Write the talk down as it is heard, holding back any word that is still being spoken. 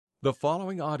The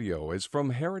following audio is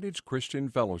from Heritage Christian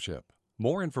Fellowship.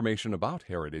 More information about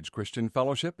Heritage Christian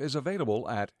Fellowship is available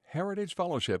at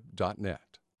heritagefellowship.net.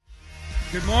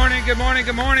 Good morning, good morning,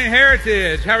 good morning,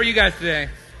 Heritage. How are you guys today?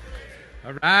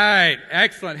 All right,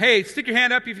 excellent. Hey, stick your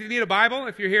hand up if you need a Bible.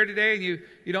 If you're here today and you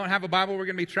don't have a Bible, we're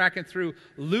going to be tracking through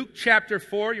Luke chapter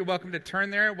 4. You're welcome to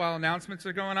turn there while announcements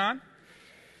are going on.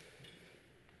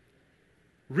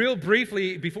 Real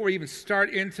briefly, before we even start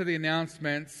into the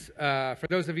announcements, for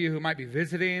those of you who might be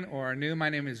visiting or are new, my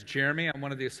name is Jeremy. I'm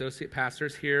one of the associate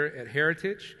pastors here at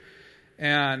Heritage,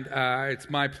 and it's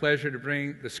my pleasure to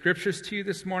bring the scriptures to you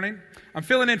this morning. I'm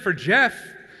filling in for Jeff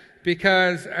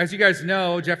because, as you guys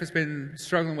know, Jeff has been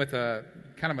struggling with a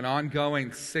kind of an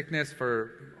ongoing sickness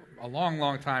for a long,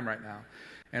 long time right now.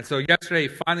 And so yesterday,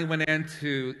 he finally went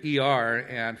into ER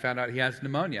and found out he has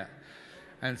pneumonia.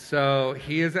 And so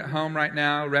he is at home right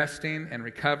now, resting and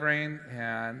recovering,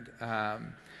 and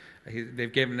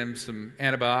they've given him some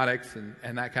antibiotics and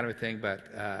that kind of a thing, but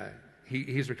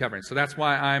he's recovering. So that's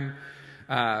why I'm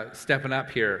stepping up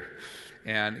here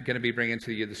and going to be bringing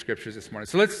to you the scriptures this morning.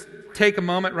 So let's take a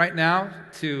moment right now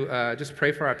to just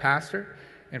pray for our pastor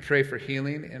and pray for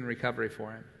healing and recovery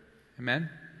for him. Amen?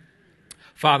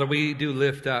 Father, we do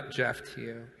lift up Jeff to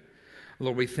you.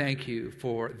 Lord, we thank you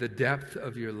for the depth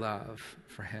of your love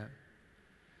for him.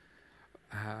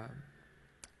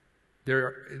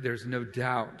 There's no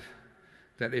doubt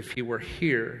that if he were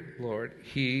here, Lord,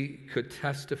 he could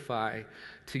testify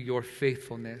to your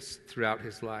faithfulness throughout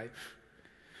his life.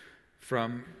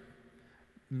 From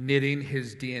knitting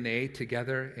his DNA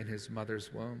together in his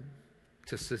mother's womb,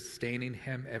 to sustaining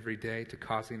him every day, to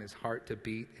causing his heart to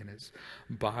beat and his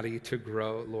body to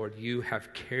grow. Lord, you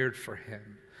have cared for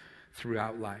him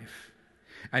throughout life.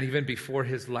 And even before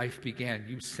his life began,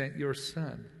 you sent your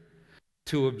son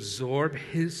to absorb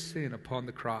his sin upon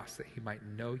the cross, that he might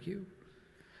know you,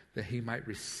 that he might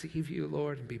receive you,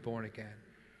 Lord, and be born again.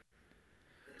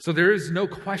 So there is no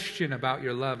question about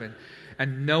your love.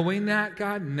 And knowing that,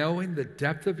 God, knowing the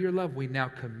depth of your love, we now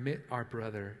commit our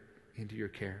brother into your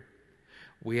care.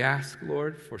 We ask,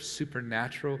 Lord, for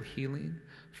supernatural healing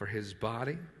for his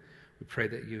body. We pray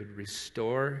that you would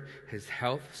restore his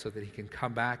health so that he can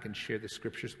come back and share the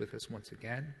scriptures with us once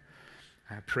again.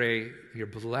 I pray your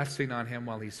blessing on him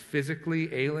while he's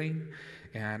physically ailing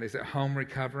and is at home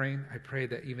recovering. I pray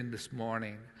that even this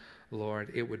morning,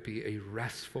 Lord, it would be a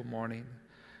restful morning.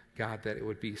 God, that it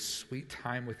would be sweet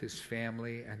time with his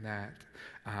family, and that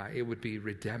it would be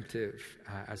redemptive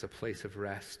as a place of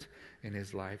rest in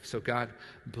his life. So God,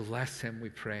 bless him, we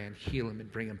pray, and heal him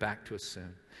and bring him back to us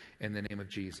soon. In the name of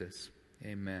Jesus,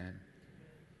 amen.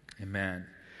 Amen.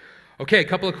 Okay, a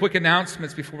couple of quick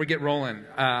announcements before we get rolling.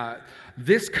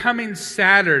 This coming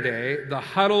Saturday, the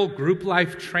Huddle Group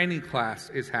Life Training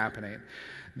Class is happening.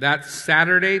 That's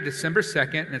Saturday, December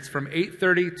 2nd, and it's from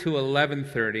 8:30 to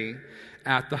 11:30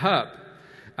 at the Hub.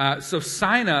 So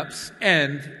sign-ups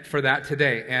end for that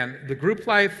today. And the Group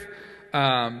Life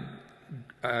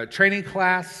training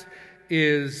class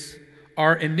is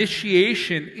our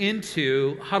initiation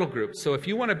into huddle groups. So if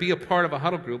you want to be a part of a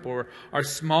huddle group or our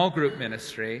small group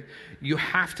ministry, you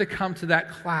have to come to that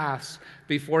class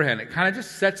beforehand. It kind of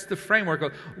just sets the framework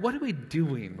of, what are we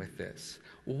doing with this?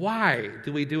 Why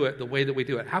do we do it the way that we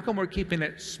do it? How come we're keeping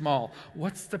it small?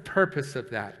 What's the purpose of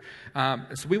that?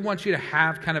 So we want you to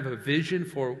have kind of a vision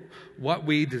for what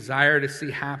we desire to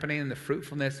see happening and the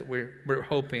fruitfulness that we're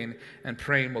hoping and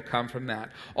praying will come from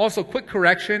that. Also, quick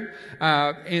correction.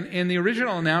 In the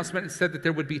original announcement, it said that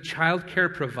there would be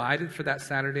childcare provided for that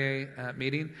Saturday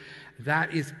meeting.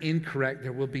 That is incorrect.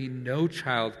 There will be no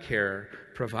childcare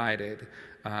provided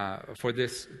for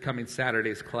this coming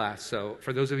Saturday's class. So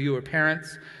for those of you who are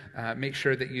parents, make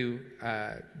sure that you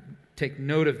take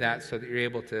note of that so that you're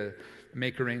able to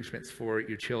make arrangements for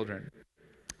your children.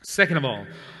 Second of all,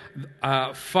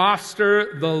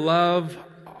 Foster the Love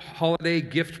Holiday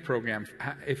Gift Program.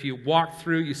 If you walked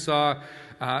through, you saw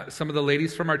some of the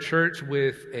ladies from our church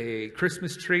with a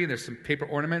Christmas tree. There's some paper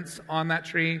ornaments on that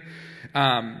tree.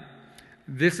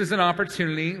 This is an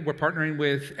opportunity. We're partnering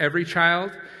with Every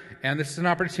Child, and this is an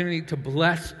opportunity to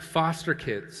bless foster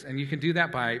kids. And you can do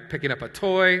that by picking up a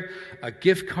toy, a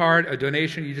gift card, a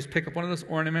donation. You just pick up one of those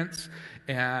ornaments,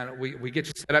 and we get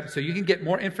you set up. So you can get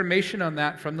more information on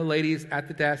that from the ladies at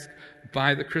the desk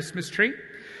by the Christmas tree.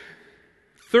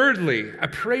 Thirdly, a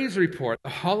praise report, the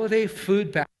Holiday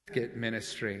Food Basket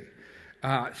Ministry.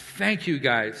 Thank you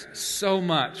guys so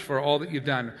much for all that you've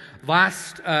done.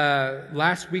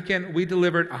 Last weekend, we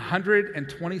delivered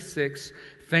 126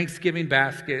 Thanksgiving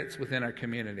baskets within our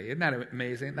community. Isn't that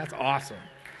amazing? That's awesome.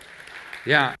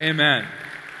 Yeah, amen.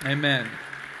 Amen.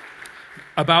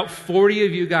 About 40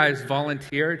 of you guys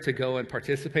volunteered to go and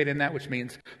participate in that, which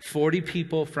means 40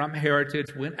 people from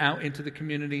Heritage went out into the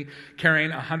community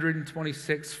carrying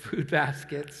 126 food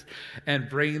baskets and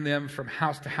bringing them from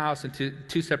house to house into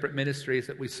 2 separate ministries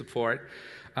that we support.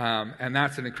 And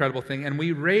that's an incredible thing. And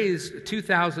we raised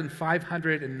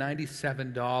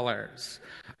 $2,597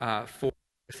 for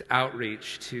this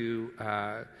outreach to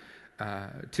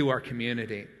our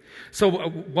community. So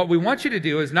what we want you to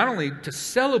do is not only to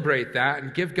celebrate that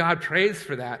and give God praise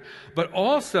for that, but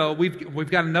also we've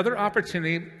got another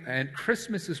opportunity, and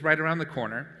Christmas is right around the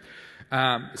corner.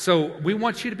 So we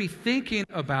want you to be thinking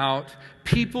about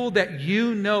people that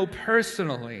you know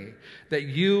personally, that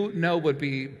you know would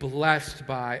be blessed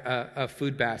by a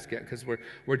food basket, because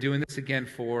we're doing this again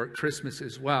for Christmas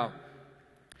as well.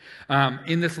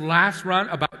 In this last run,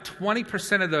 about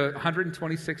 20% of the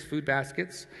 126 food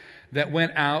baskets that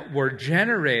went out were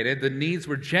generated, the needs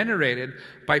were generated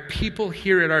by people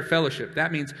here at our fellowship.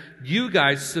 That means you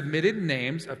guys submitted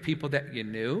names of people that you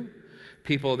knew,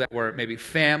 people that were maybe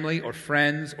family or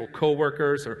friends or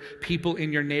coworkers or people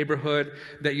in your neighborhood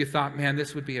that you thought, man,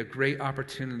 this would be a great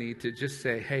opportunity to just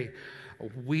say, hey,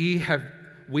 we have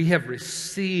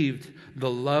received the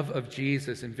love of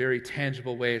Jesus in very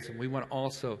tangible ways, and we want to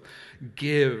also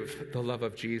give the love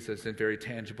of Jesus in very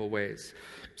tangible ways.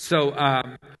 So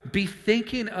be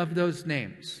thinking of those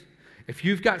names. If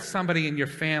you've got somebody in your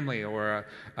family or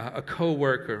a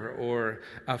coworker or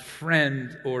a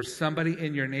friend or somebody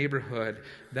in your neighborhood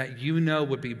that you know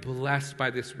would be blessed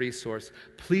by this resource,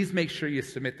 please make sure you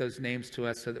submit those names to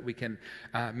us so that we can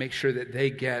make sure that they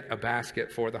get a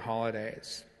basket for the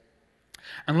holidays.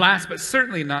 And last but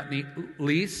certainly not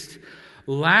least,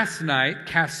 last night,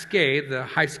 Cascade, the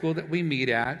high school that we meet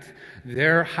at,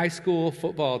 their high school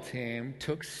football team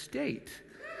took state.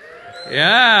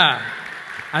 Yeah.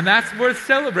 And that's worth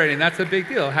celebrating. That's a big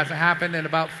deal. It hasn't happened in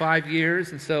about 5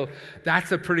 years. And so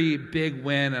that's a pretty big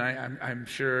win. And I'm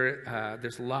sure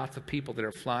there's lots of people that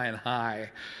are flying high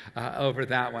over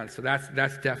that one. So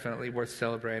that's definitely worth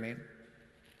celebrating.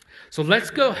 So let's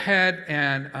go ahead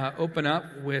and open up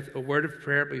with a word of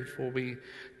prayer before we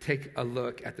take a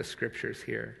look at the scriptures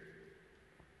here.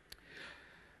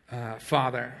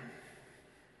 Father,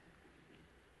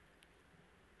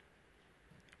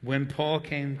 when Paul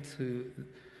came to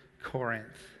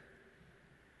Corinth,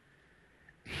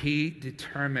 he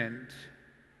determined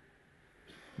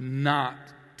not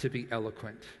to be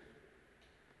eloquent.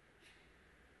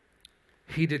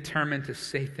 He determined to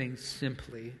say things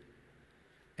simply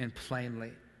and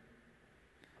plainly.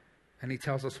 And he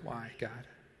tells us why, God.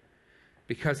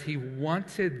 Because he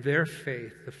wanted their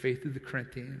faith, the faith of the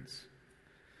Corinthians,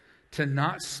 to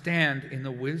not stand in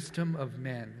the wisdom of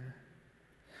men,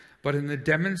 but in the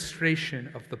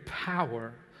demonstration of the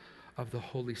power of the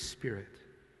Holy Spirit.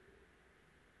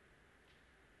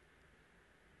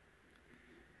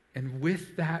 And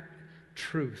with that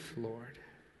truth, Lord,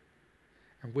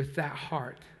 and with that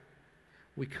heart,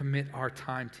 we commit our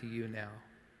time to you now.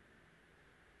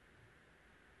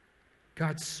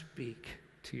 God, speak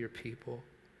to your people.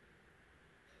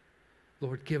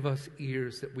 Lord, give us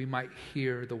ears that we might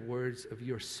hear the words of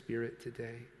your Spirit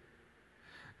today.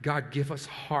 God, give us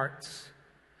hearts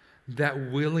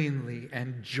that willingly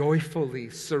and joyfully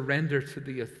surrender to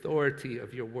the authority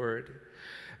of your word.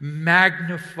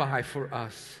 Magnify for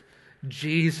us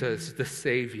Jesus, the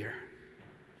Savior.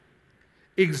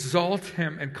 Exalt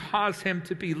him and cause him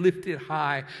to be lifted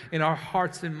high in our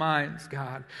hearts and minds,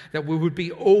 God, that we would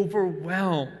be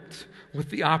overwhelmed with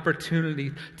the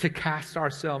opportunity to cast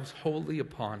ourselves wholly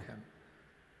upon him.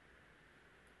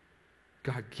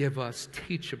 God, give us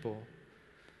teachable,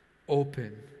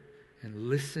 open, and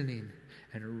listening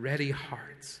and ready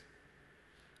hearts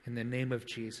in the name of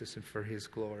Jesus and for his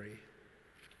glory.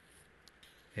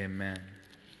 Amen.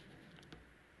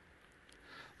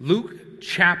 Luke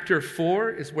chapter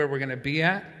 4 is where we're going to be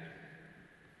at.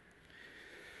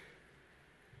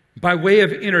 By way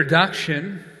of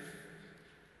introduction,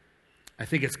 I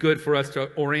think it's good for us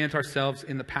to orient ourselves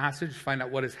in the passage, find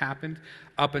out what has happened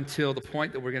up until the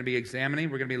point that we're going to be examining.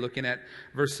 We're going to be looking at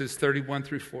verses 31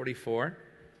 through 44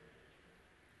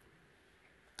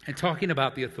 and talking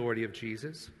about the authority of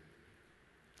Jesus.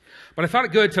 But I thought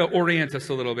it good to orient us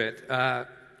a little bit.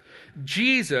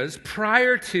 Jesus,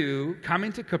 prior to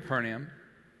coming to Capernaum,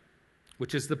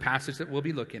 which is the passage that we'll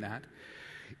be looking at,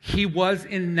 he was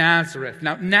in Nazareth.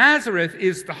 Now, Nazareth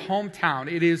is the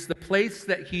hometown. It is the place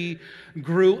that he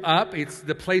grew up. It's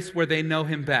the place where they know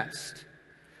him best.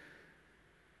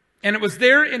 And it was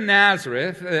there in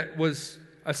Nazareth, it was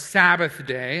a Sabbath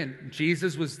day, and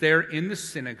Jesus was there in the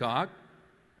synagogue.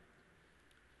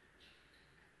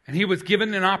 And he was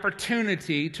given an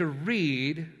opportunity to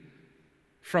read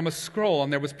from a scroll,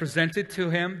 and there was presented to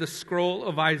him the scroll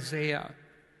of Isaiah.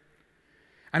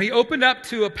 And he opened up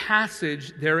to a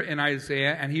passage there in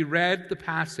Isaiah, and he read the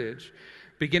passage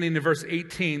beginning in verse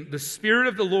 18. The Spirit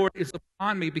of the Lord is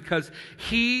upon me because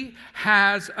he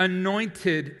has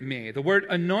anointed me. The word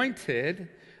anointed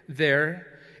there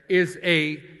is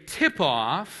a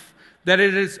tip-off that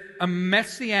it is a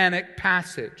messianic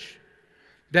passage,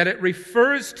 that it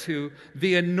refers to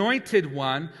the anointed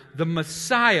one, the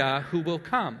Messiah who will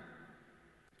come.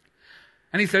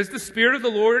 And he says, the Spirit of the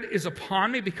Lord is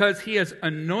upon me because he has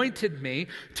anointed me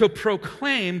to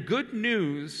proclaim good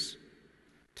news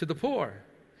to the poor.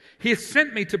 He has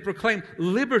sent me to proclaim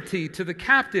liberty to the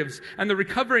captives and the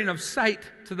recovering of sight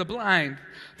to the blind,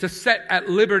 to set at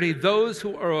liberty those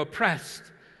who are oppressed,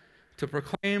 to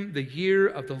proclaim the year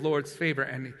of the Lord's favor.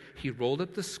 And he rolled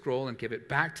up the scroll and gave it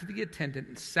back to the attendant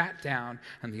and sat down,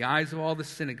 and the eyes of all the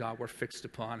synagogue were fixed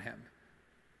upon him.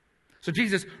 So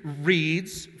Jesus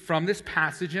reads from this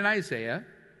passage in Isaiah.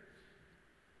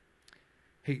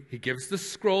 He gives the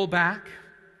scroll back.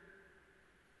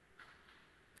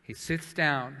 He sits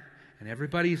down, and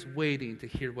everybody's waiting to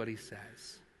hear what he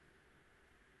says.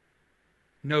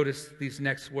 Notice these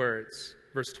next words,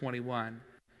 verse 21.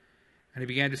 And he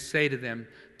began to say to them,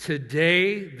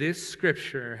 today this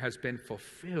scripture has been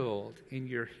fulfilled in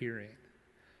your hearing.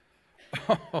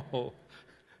 Oh,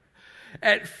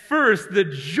 at first, the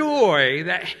joy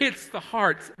that hits the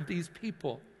hearts of these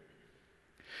people.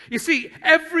 You see,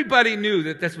 everybody knew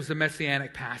that this was a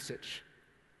messianic passage.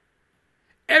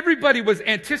 Everybody was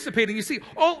anticipating. You see,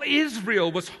 all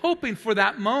Israel was hoping for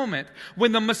that moment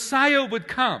when the Messiah would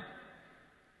come,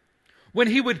 when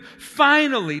he would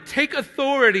finally take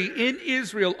authority in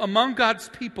Israel among God's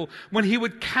people, when he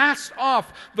would cast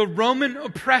off the Roman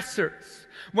oppressors,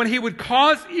 when he would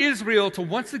cause Israel to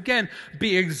once again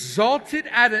be exalted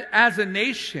as a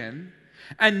nation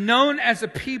and known as a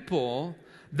people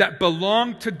that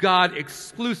belong to God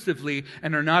exclusively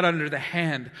and are not under the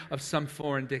hand of some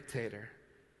foreign dictator.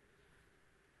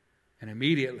 And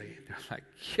immediately they're like,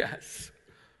 yes,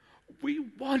 we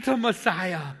want a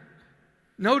Messiah.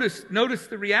 Notice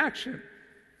the reaction.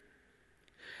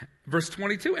 Verse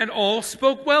 22, and all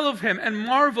spoke well of him and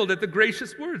marveled at the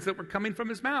gracious words that were coming from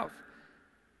his mouth.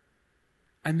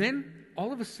 And then,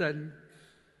 all of a sudden,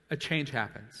 a change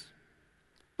happens.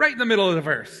 Right in the middle of the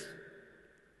verse.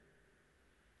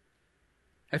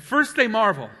 At first they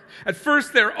marvel. At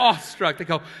first they're awestruck. They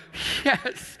go,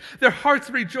 yes. Their hearts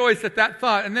rejoice at that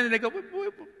thought. And then they go,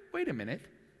 wait a minute.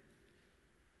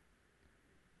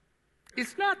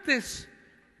 Is not this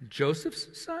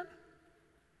Joseph's son?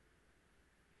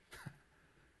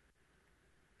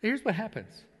 Here's what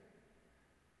happens.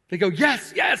 They go,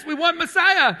 yes, we want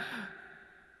Messiah.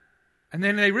 And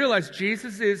then they realize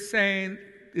Jesus is saying,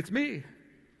 it's me.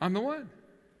 I'm the one.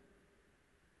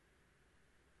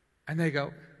 And they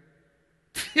go,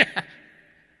 yeah,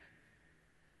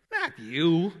 not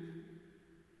you.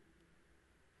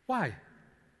 Why?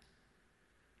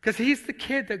 Because he's the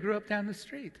kid that grew up down the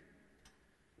street.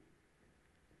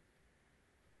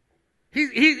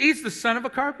 He's the son of a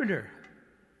carpenter.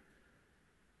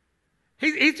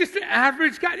 He's just an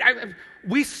average guy.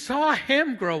 We saw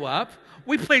him grow up.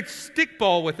 We played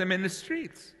stickball with him in the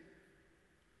streets.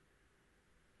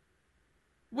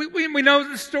 We know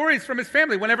the stories from his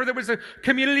family. Whenever there was a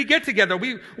community get-together,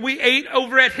 we ate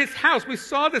over at his house. We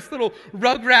saw this little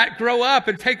rugrat grow up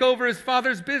and take over his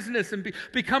father's business and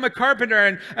become a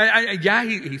carpenter. And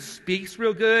he speaks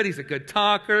real good. He's a good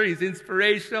talker. He's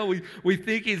inspirational. We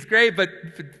think he's great. But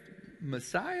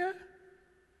Messiah?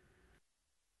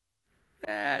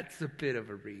 That's a bit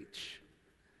of a reach.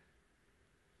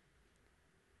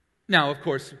 Now, of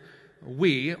course,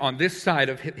 we, on this side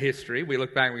of history, we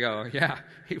look back and we go, yeah,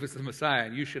 he was the Messiah,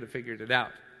 and you should have figured it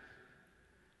out.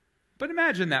 But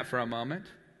imagine that for a moment.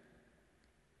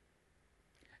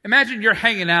 Imagine you're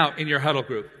hanging out in your huddle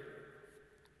group.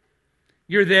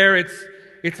 You're there,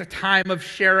 it's a time of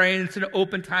sharing, it's an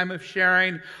open time of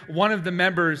sharing. One of the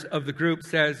members of the group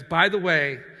says, by the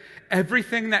way,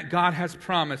 everything that God has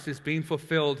promised is being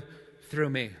fulfilled through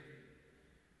me.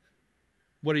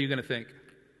 What are you going to think?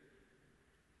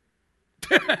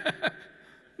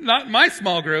 Not my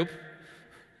small group.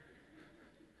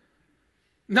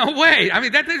 No way. I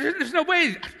mean, there's no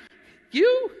way.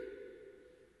 You?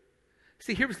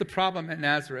 See, here was the problem at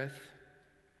Nazareth.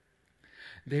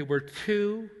 They were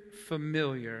too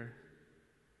familiar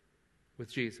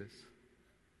with Jesus.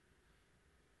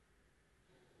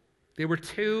 They were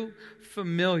too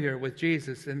familiar with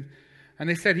Jesus. And And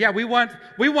they said, yeah, we want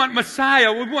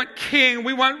Messiah, we want king,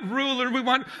 we want ruler, we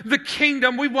want the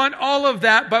kingdom, we want all of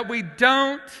that, but we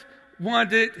don't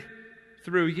want it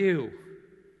through you.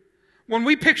 When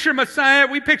we picture Messiah,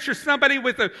 we picture somebody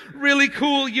with a really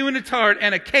cool unitard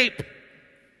and a cape.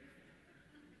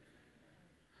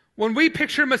 When we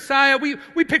picture Messiah, we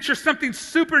picture something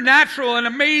supernatural and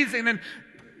amazing and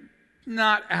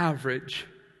not average.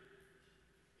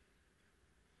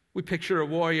 We picture a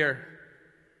warrior,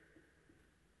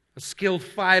 a skilled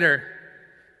fighter,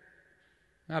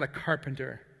 not a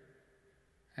carpenter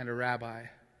and a rabbi.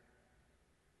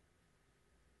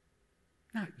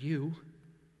 Not you.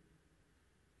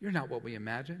 You're not what we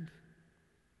imagined.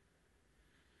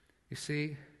 You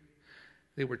see,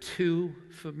 they were too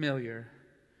familiar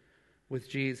with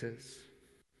Jesus.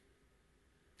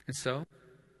 And so,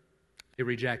 they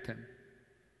reject him.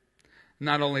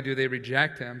 Not only do they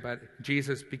reject him, but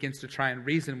Jesus begins to try and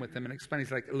reason with them and explain.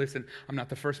 He's like, listen, I'm not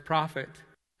the first prophet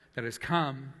that has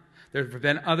come. There have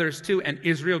been others too, and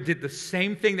Israel did the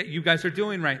same thing that you guys are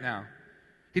doing right now.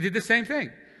 He did the same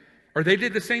thing. Or they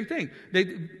did the same thing.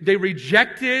 They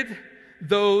rejected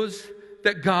those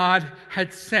that God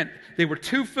had sent. They were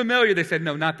too familiar. They said,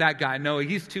 no, not that guy. No,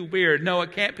 he's too weird. No,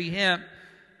 it can't be him.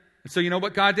 And so you know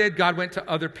what God did? God went to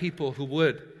other people who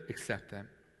would accept them.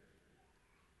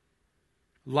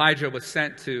 Elijah was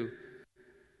sent to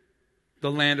the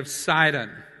land of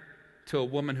Sidon to a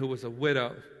woman who was a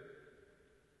widow.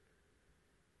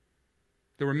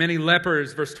 There were many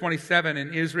lepers, verse 27,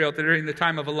 in Israel during the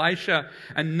time of Elisha,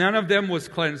 and none of them was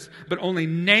cleansed, but only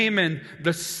Naaman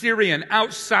the Syrian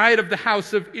outside of the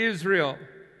house of Israel.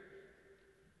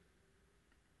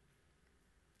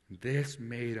 This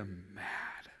made them mad.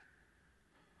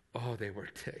 Oh, they were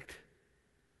ticked.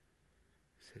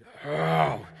 They said,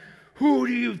 oh, who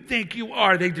do you think you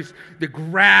are? They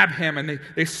grab him and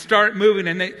they start moving,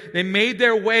 and they made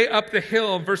their way up the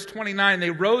hill. Verse 29, they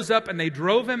rose up and they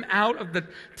drove him out of the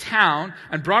town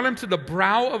and brought him to the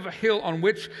brow of a hill on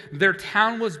which their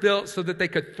town was built so that they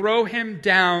could throw him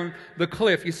down the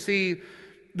cliff. You see,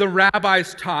 the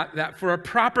rabbis taught that for a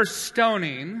proper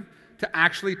stoning to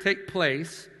actually take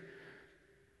place,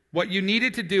 what you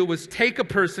needed to do was take a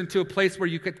person to a place where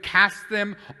you could cast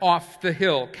them off the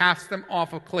hill, cast them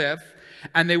off a cliff,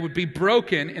 and they would be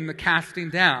broken in the casting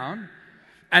down,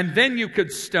 and then you could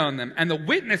stone them. And the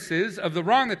witnesses of the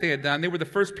wrong that they had done, they were the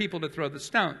first people to throw the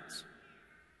stones.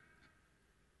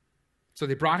 So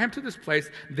they brought him to this place.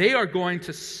 They are going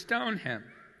to stone him.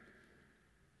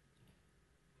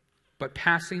 But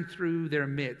passing through their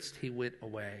midst, he went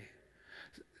away.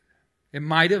 It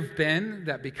might have been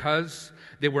that because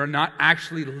they were not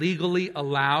actually legally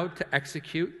allowed to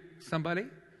execute somebody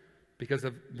because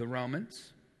of the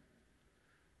Romans,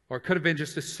 or it could have been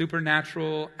just a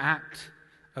supernatural act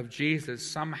of Jesus.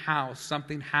 Somehow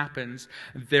something happens.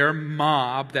 Their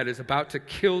mob that is about to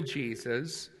kill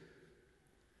Jesus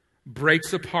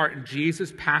breaks apart, and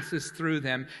Jesus passes through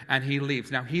them, and he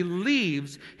leaves. Now, he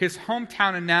leaves his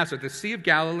hometown in Nazareth. The Sea of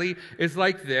Galilee is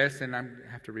like this, and I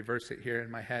have to reverse it here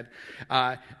in my head.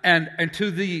 And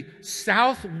to the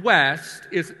southwest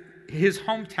is his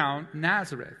hometown,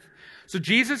 Nazareth. So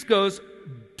Jesus goes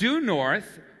due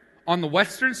north on the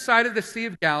western side of the Sea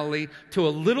of Galilee to a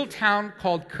little town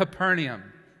called Capernaum.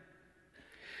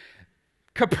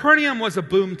 Capernaum was a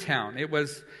boom town. It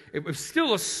was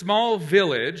still a small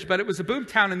village, but it was a boom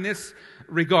town in this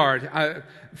regard.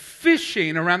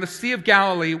 Fishing around the Sea of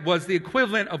Galilee was the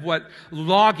equivalent of what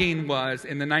logging was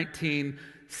in the 1960s,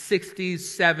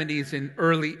 70s, and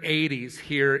early 80s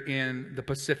here in the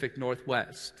Pacific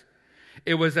Northwest.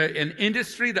 It was an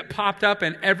industry that popped up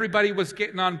and everybody was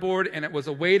getting on board, and it was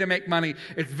a way to make money.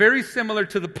 It's very similar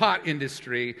to the pot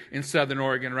industry in Southern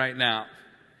Oregon right now.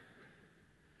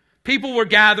 People were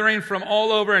gathering from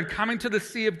all over and coming to the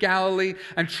Sea of Galilee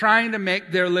and trying to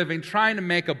make their living, trying to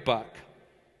make a buck.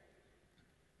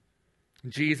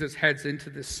 Jesus heads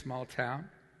into this small town.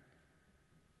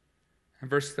 In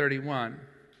verse 31,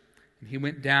 and he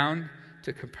went down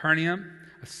to Capernaum,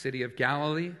 a city of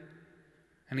Galilee,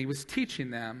 and he was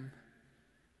teaching them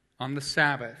on the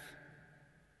Sabbath.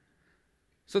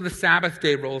 So the Sabbath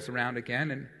day rolls around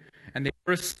again, and they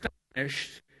were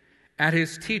astonished at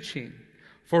his teaching.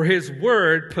 For his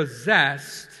word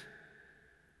possessed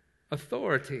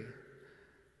authority.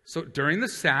 So during the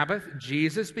Sabbath,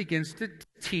 Jesus begins to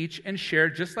teach and share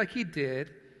just like he did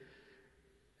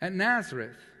at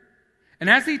Nazareth. And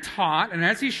as he taught and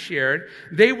as he shared,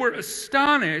 they were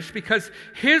astonished because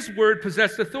his word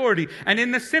possessed authority. And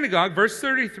in the synagogue, verse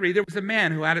 33, there was a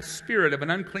man who had a spirit of an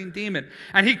unclean demon.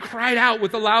 And he cried out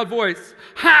with a loud voice,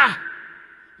 "Ha!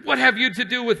 What have you to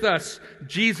do with us,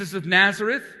 Jesus of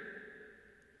Nazareth?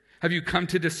 Have you come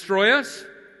to destroy us?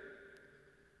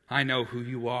 I know who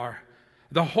you are,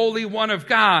 the Holy One of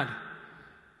God.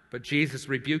 But Jesus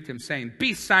rebuked him, saying,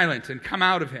 Be silent and come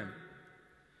out of him.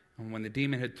 And when the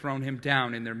demon had thrown him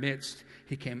down in their midst,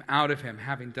 he came out of him,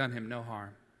 having done him no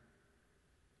harm.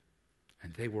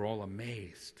 And they were all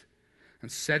amazed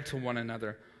and said to one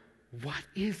another, What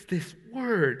is this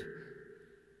word?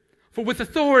 For with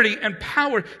authority and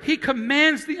power he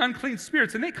commands the unclean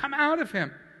spirits, and they come out of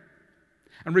him.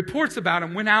 And reports about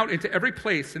him went out into every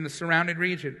place in the surrounding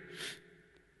region.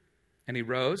 And he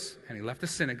rose, and he left the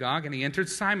synagogue, and he entered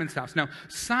Simon's house. Now,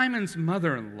 Simon's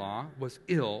mother-in-law was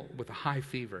ill with a high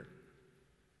fever.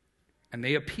 And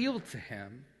they appealed to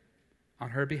him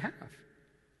on her behalf.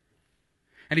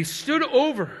 And he stood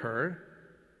over her,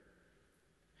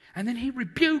 and then he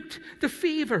rebuked the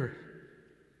fever.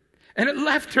 And it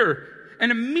left her,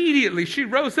 and immediately she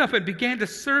rose up and began to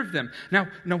serve them. Now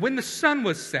when the sun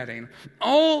was setting,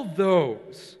 all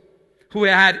those who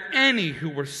had any who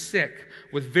were sick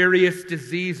with various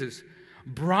diseases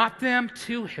brought them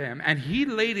to him, and he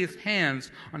laid his hands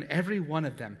on every one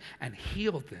of them and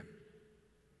healed them.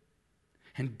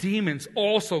 And demons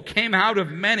also came out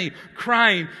of many,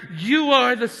 crying, You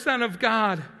are the Son of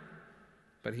God.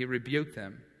 But he rebuked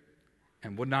them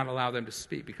and would not allow them to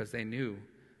speak, because they knew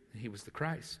that he was the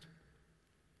Christ.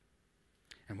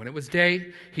 And when it was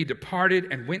day, he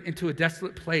departed and went into a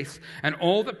desolate place. And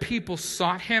all the people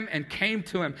sought him and came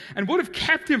to him and would have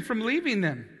kept him from leaving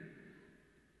them.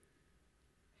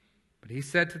 But he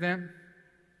said to them,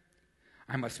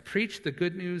 I must preach the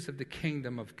good news of the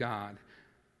kingdom of God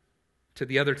to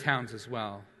the other towns as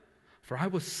well, for I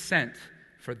was sent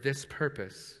for this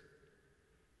purpose.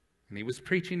 And he was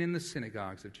preaching in the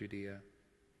synagogues of Judea.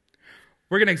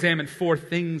 We're going to examine 4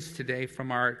 things today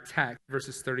from our text,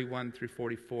 verses 31 through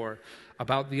 44,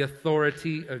 about the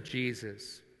authority of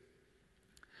Jesus.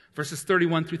 Verses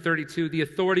 31 through 32, the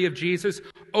authority of Jesus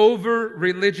over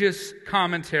religious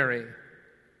commentary.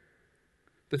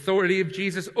 The authority of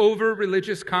Jesus over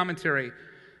religious commentary.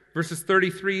 Verses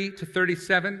 33 to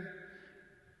 37,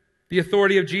 the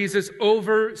authority of Jesus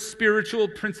over spiritual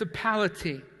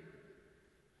principality.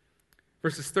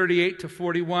 Verses 38 to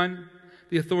 41,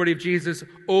 the authority of Jesus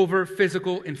over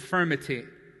physical infirmity.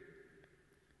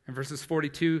 And verses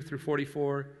 42 through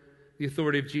 44, the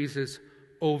authority of Jesus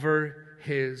over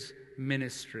his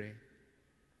ministry.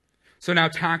 So now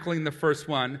tackling the first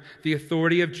one, the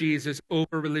authority of Jesus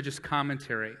over religious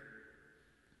commentary.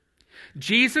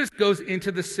 Jesus goes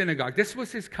into the synagogue. This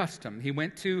was his custom. He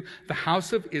went to the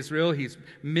house of Israel. He's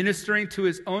ministering to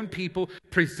his own people,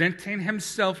 presenting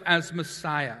himself as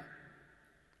Messiah.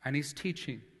 And he's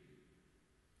teaching.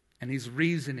 And he's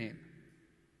reasoning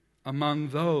among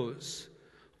those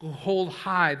who hold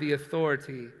high the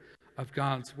authority of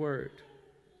God's word.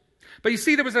 But you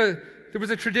see, there was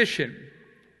a tradition.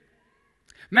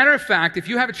 Matter of fact, if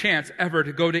you have a chance ever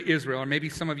to go to Israel, or maybe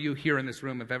some of you here in this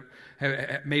room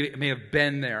may have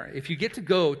been there, if you get to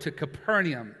go to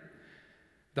Capernaum,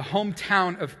 the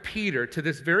hometown of Peter, to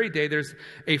this very day, there's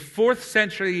a 4th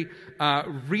century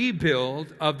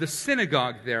rebuild of the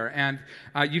synagogue there. And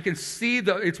you can see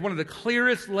it's one of the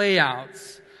clearest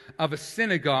layouts of a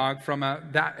synagogue from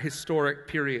that historic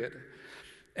period.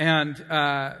 And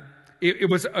it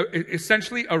was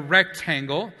essentially a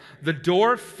rectangle. The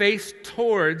door faced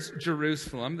towards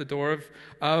Jerusalem, the door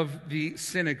of the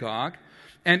synagogue.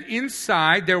 And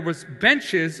inside, there was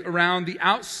benches around the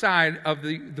outside of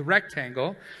the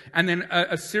rectangle, and then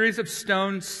a series of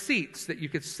stone seats that you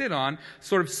could sit on,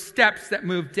 sort of steps that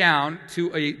moved down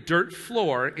to a dirt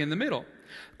floor in the middle.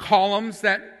 Columns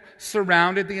that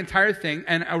surrounded the entire thing,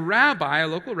 and a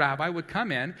local rabbi, would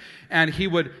come in, and he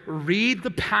would read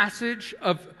the passage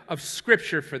of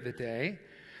Scripture for the day,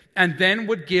 and then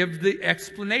would give the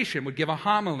explanation, would give a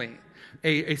homily,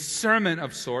 a sermon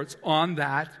of sorts on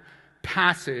that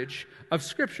passage of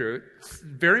Scripture. It's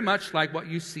very much like what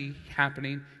you see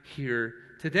happening here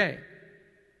today.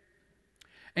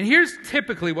 And here's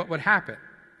typically what would happen.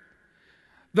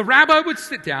 The rabbi would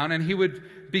sit down and he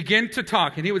would begin to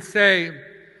talk, and he would say,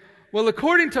 well,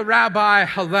 according to Rabbi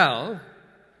Hillel,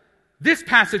 this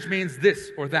passage means this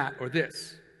or that or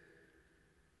this.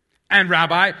 And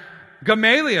Rabbi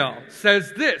Gamaliel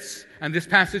says this, and this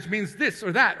passage means this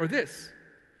or that or this.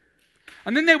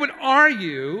 And then they would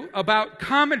argue about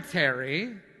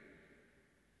commentary,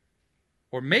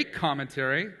 or make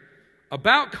commentary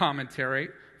about commentary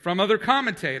from other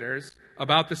commentators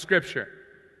about the Scripture.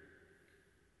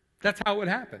 That's how it would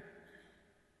happen.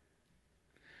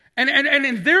 And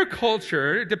in their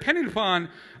culture, depending upon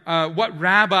what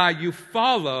rabbi you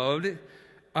followed,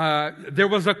 there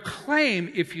was a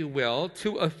claim, if you will,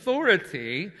 to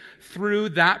authority through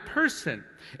that person.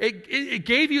 It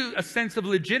gave you a sense of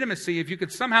legitimacy if you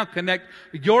could somehow connect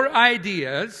your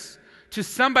ideas to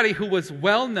somebody who was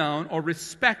well known or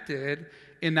respected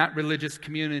in that religious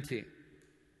community.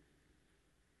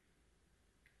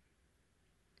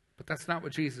 But that's not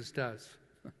what Jesus does.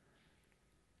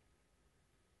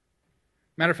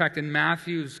 Matter of fact, in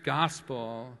Matthew's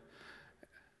gospel,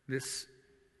 this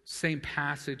same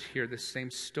passage here, this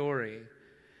same story,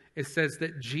 it says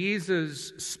that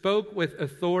Jesus spoke with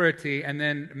authority, and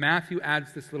then Matthew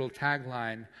adds this little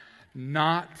tagline,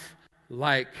 not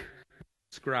like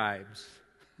scribes.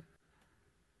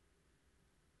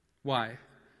 Why?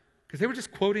 Because they were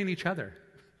just quoting each other.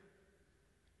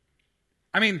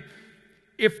 I mean,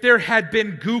 if there had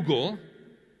been Google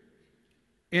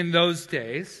in those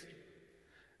days,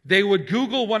 they would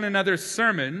Google one another's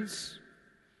sermons,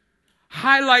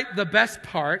 highlight the best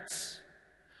parts,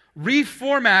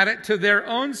 reformat it to their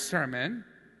own sermon,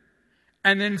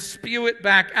 and then spew it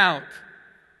back out.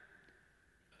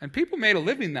 And people made a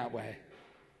living that way.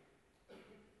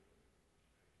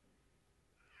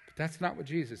 But that's not what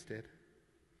Jesus did.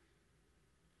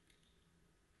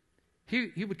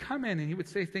 He would come in and he would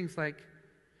say things like,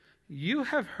 "You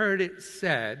have heard it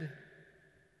said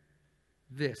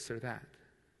this or that,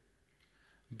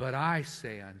 but I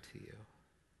say unto you."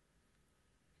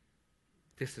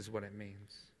 This is what it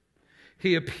means.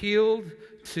 He appealed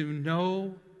to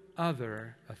no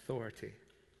other authority.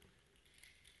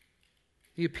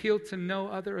 He appealed to no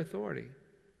other authority.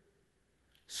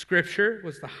 Scripture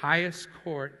was the highest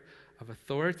court of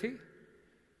authority,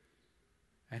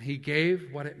 and he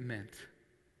gave what it meant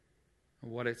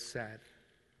and what it said.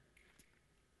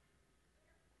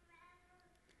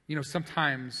 You know,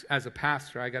 sometimes as a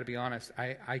pastor, I got to be honest,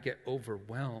 I get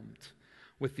overwhelmed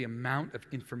with the amount of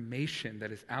information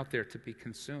that is out there to be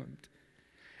consumed.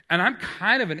 And I'm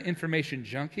kind of an information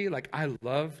junkie. Like, I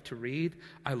love to read.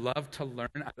 I love to learn.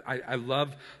 I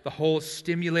love the whole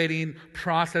stimulating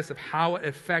process of how it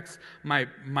affects my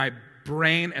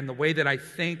brain and the way that I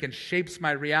think and shapes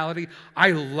my reality.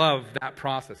 I love that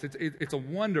process. It's a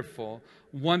wonderful,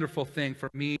 wonderful thing for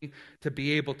me to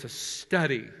be able to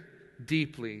study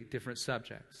deeply different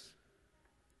subjects.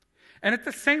 And at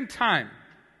the same time,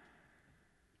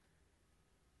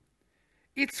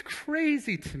 it's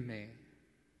crazy to me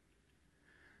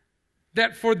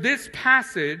that for this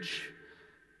passage,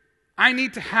 I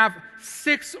need to have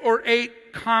 6 or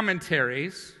 8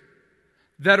 commentaries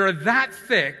that are that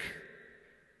thick,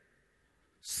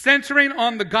 centering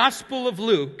on the Gospel of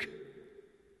Luke,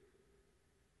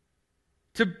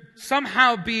 to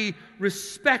somehow be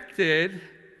respected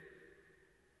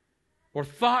or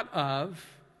thought of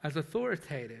as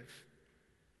authoritative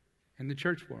in the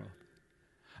church world.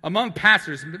 Among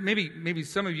pastors, maybe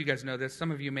some of you guys know this,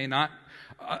 some of you may not.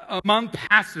 Among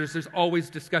pastors, there's always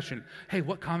discussion. Hey,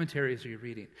 what commentaries are you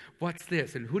reading? What's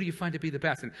this? And who do you find to be the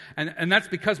best? And that's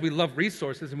because we love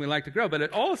resources and we like to grow. But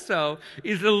it also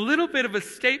is a little bit of a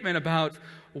statement about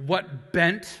what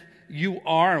bent you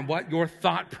are and what your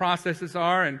thought processes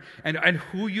are and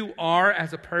who you are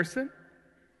as a person.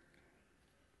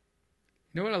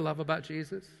 You know what I love about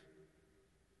Jesus?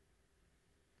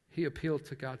 He appealed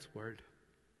to God's word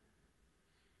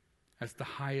as the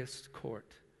highest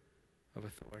court of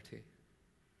authority.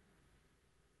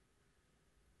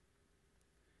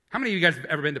 How many of you guys have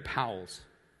ever been to Powell's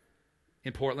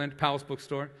in Portland? Powell's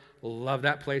bookstore. Love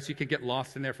that place. You can get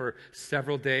lost in there for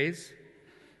several days,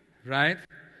 right?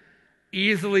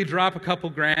 Easily drop a couple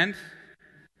grand.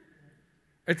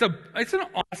 It's an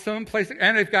awesome place,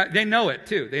 and they know it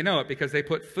too. They know it because they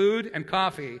put food and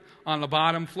coffee on the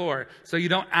bottom floor, so you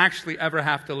don't actually ever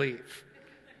have to leave.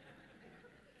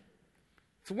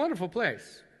 It's a wonderful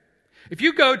place. If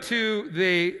you go to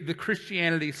the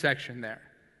Christianity section there,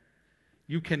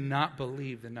 you cannot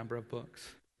believe the number of books.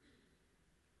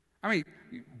 I mean,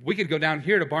 we could go down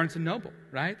here to Barnes & Noble,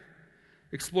 right?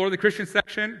 Explore the Christian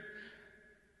section.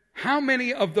 How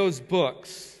many of those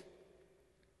books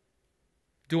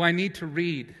do I need to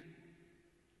read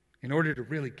in order to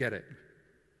really get it?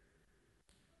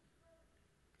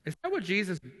 Is that what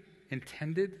Jesus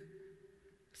intended?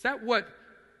 Is that what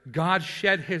God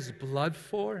shed his blood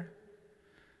for?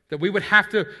 That we would have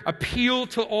to appeal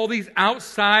to all these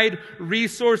outside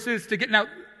resources to get... Now,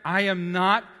 I am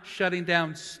not shutting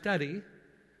down study.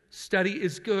 Study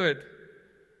is good.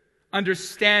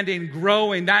 Understanding,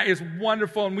 growing, that is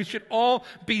wonderful, and we should all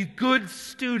be good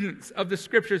students of the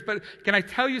Scriptures. But can I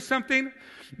tell you something?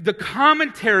 The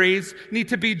commentaries need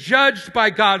to be judged by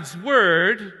God's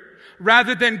Word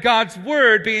rather than God's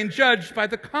Word being judged by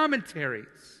the commentaries.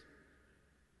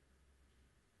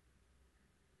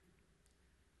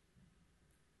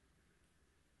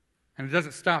 And it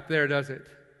doesn't stop there, does it?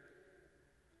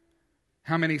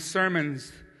 How many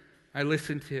sermons I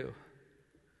listen to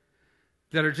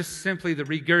that are just simply the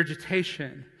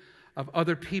regurgitation of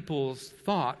other people's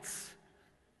thoughts.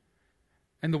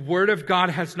 And the Word of God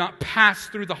has not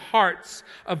passed through the hearts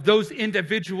of those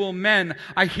individual men.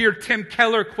 I hear Tim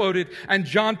Keller quoted and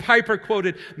John Piper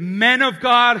quoted, men of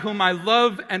God whom I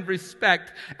love and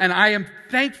respect, and I am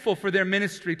thankful for their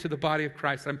ministry to the body of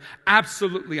Christ. I'm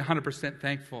absolutely 100%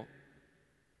 thankful.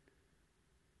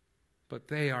 But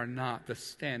they are not the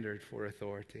standard for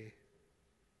authority.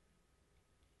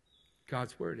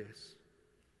 God's Word is.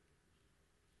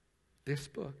 This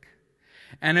book.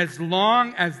 And as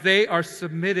long as they are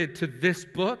submitted to this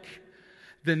book,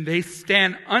 then they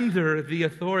stand under the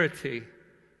authority.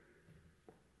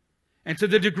 And to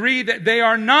the degree that they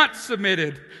are not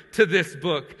submitted to this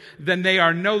book, then they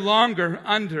are no longer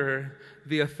under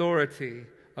the authority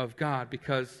of God,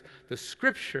 because the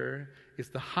Scripture is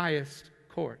the highest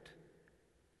court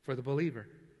for the believer.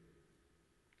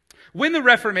 When the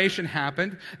Reformation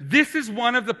happened, this is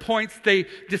one of the points they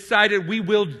decided we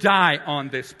will die on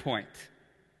this point.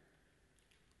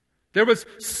 There was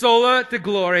sola de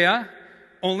gloria,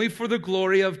 only for the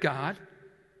glory of God.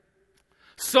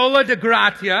 Sola de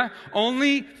gratia,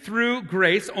 only through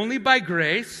grace, only by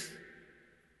grace.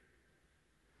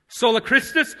 Sola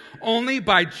Christus, only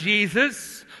by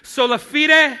Jesus. Sola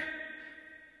fide,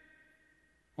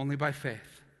 only by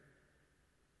faith.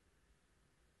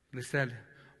 They said,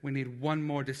 we need one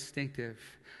more distinctive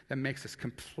that makes us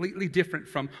completely different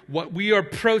from what we are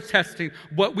protesting,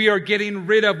 what we are getting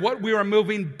rid of, what we are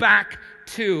moving back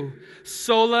to.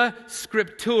 Sola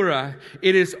Scriptura.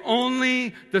 It is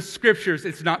only the Scriptures.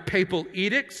 It's not papal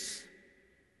edicts.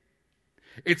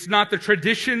 It's not the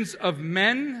traditions of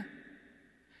men.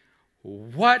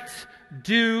 What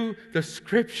do the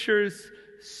Scriptures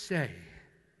say?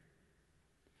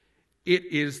 It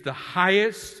is the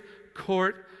highest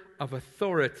court of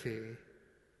authority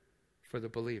for the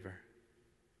believer.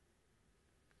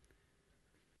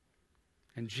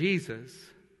 And Jesus,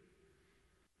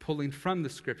 pulling from the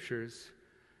Scriptures,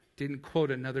 didn't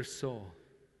quote another soul.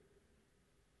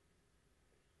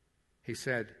 He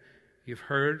said, you've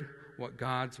heard what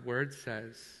God's Word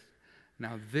says.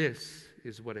 Now this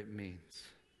is what it means.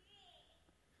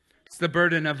 It's the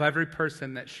burden of every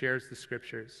person that shares the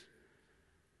Scriptures.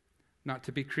 Not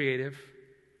to be creative,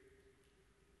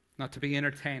 not to be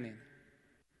entertaining,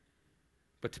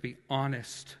 but to be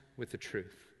honest with the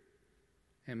truth.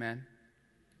 Amen?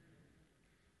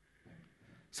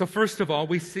 So first of all,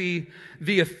 we see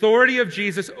the authority of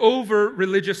Jesus over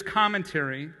religious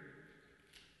commentary.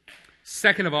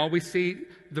 Second of all, we see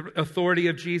the authority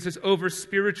of Jesus over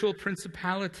spiritual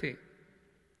principality.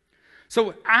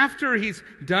 So after he's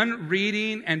done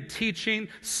reading and teaching,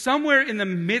 somewhere in the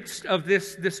midst of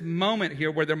this moment here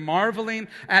where they're marveling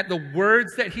at the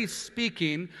words that he's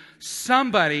speaking,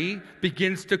 somebody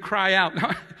begins to cry out.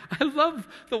 Now, I love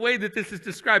the way that this is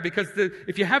described, because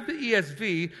if you have the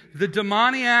ESV, the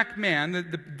demoniac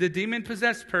man, the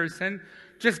demon-possessed person,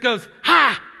 just goes,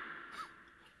 ha!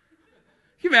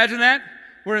 Can you imagine that?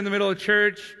 We're in the middle of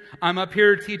church. I'm up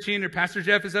here teaching, or Pastor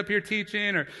Jeff is up here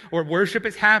teaching, or worship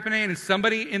is happening, and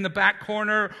somebody in the back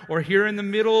corner or here in the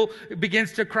middle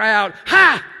begins to cry out,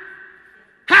 ha!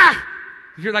 Ha!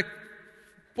 You're like,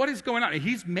 what is going on? And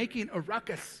he's making a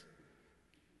ruckus.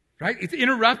 Right? It's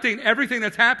interrupting everything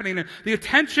that's happening. And the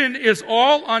attention is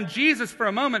all on Jesus for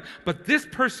a moment, but this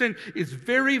person is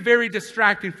very, very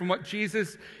distracting from what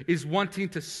Jesus is wanting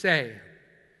to say.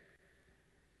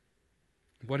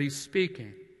 What he's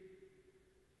speaking.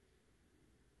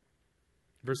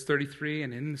 Verse 33,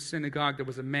 and in the synagogue there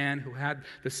was a man who had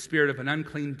the spirit of an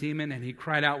unclean demon, and he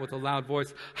cried out with a loud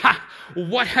voice, ha!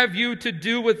 What have you to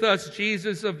do with us,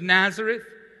 Jesus of Nazareth?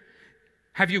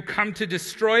 Have you come to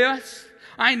destroy us?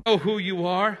 I know who you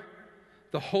are,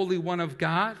 the Holy One of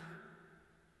God.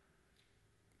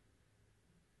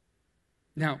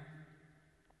 Now,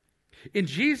 in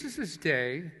Jesus'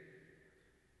 day,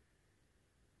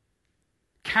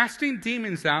 casting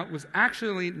demons out was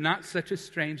actually not such a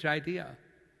strange idea.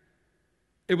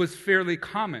 It was fairly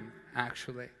common,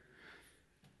 actually.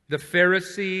 The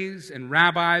Pharisees and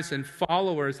rabbis and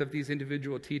followers of these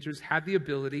individual teachers had the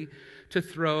ability to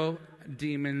throw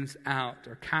demons out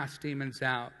or cast demons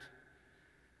out.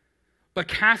 But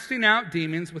casting out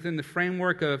demons within the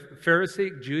framework of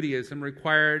Pharisaic Judaism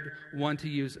required one to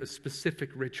use a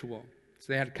specific ritual.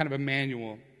 So they had kind of a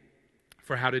manual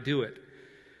for how to do it.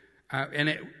 And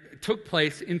it took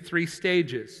place in 3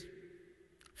 stages.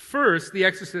 First, the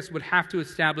exorcist would have to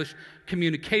establish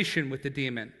communication with the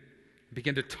demon,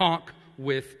 begin to talk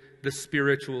with the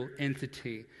spiritual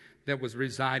entity. that was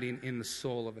residing in the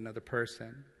soul of another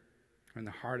person, or in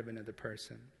the heart of another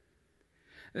person.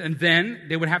 And then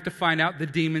they would have to find out the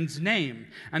demon's name.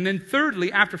 And then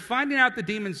thirdly, after finding out the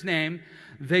demon's name,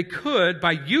 they could,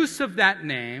 by use of that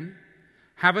name,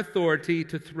 have authority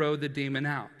to throw the demon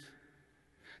out.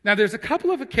 Now, there's a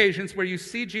couple of occasions where you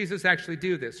see Jesus actually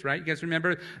do this, right? You guys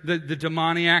remember the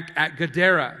demoniac at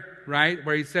Gadara, right?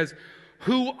 Where he says,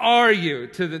 "Who are you?"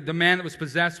 to the man that was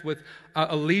possessed with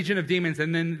a legion of demons.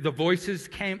 And then the voices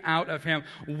came out of him,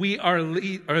 "We are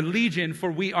legion,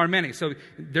 for we are many." So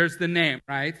there's the name,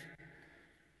 right?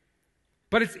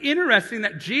 But it's interesting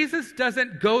that Jesus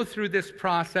doesn't go through this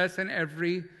process in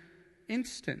every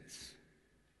instance.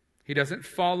 He doesn't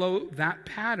follow that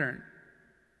pattern.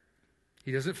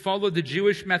 He doesn't follow the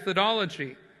Jewish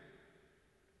methodology.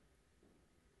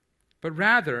 But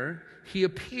rather, he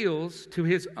appeals to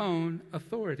his own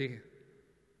authority.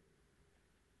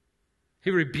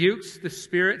 He rebukes the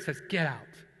spirit, says, "Get out.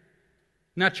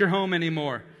 Not your home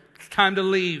anymore. It's time to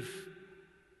leave.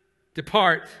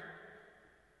 Depart."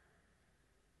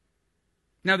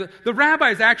 Now, the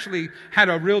rabbis actually had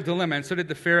a real dilemma, and so did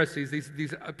the Pharisees,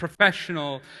 these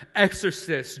professional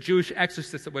exorcists, Jewish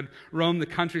exorcists that would roam the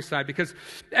countryside, because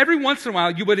every once in a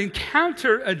while you would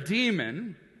encounter a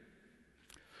demon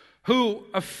who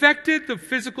affected the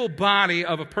physical body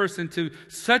of a person to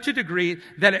such a degree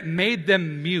that it made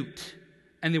them mute,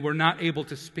 and they were not able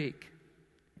to speak.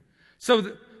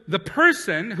 So the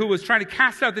person who was trying to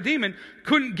cast out the demon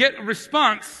couldn't get a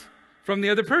response from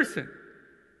the other person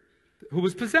who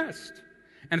was possessed.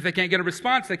 And if they can't get a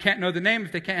response, they can't know the name.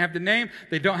 If they can't have the name,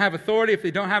 they don't have authority. If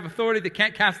they don't have authority, they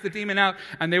can't cast the demon out,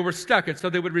 and they were stuck. And so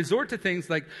they would resort to things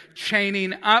like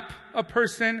chaining up a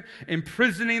person,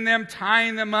 imprisoning them,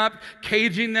 tying them up,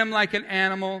 caging them like an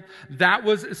animal. That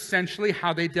was essentially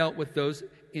how they dealt with those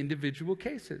individual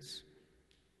cases.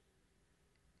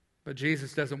 But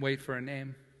Jesus doesn't wait for a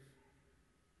name.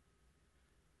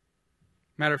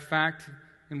 Matter of fact,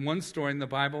 in one story in the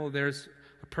Bible, there's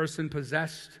a person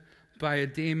possessed by a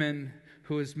demon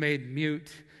who is made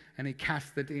mute, and he casts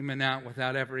the demon out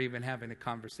without ever even having a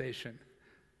conversation.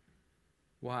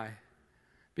 Why?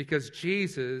 Because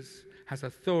Jesus has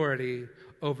authority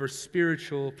over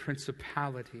spiritual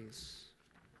principalities.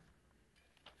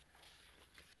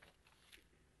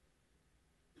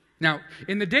 Now,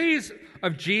 in the days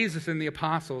of Jesus and the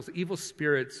apostles, evil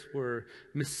spirits were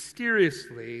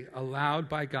mysteriously allowed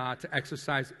by God to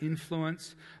exercise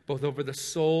influence both over the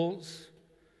souls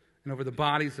and over the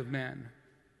bodies of men.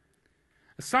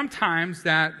 Sometimes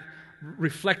that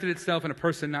reflected itself in a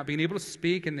person not being able to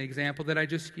speak in the example that I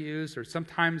just used, or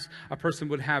sometimes a person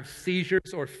would have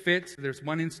seizures or fits. There's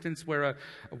one instance where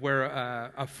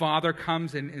a father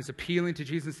comes and is appealing to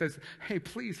Jesus and says, "Hey,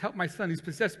 please help my son. He's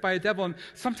possessed by a devil." And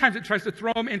sometimes it tries to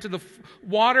throw him into the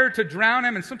water to drown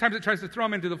him, and sometimes it tries to throw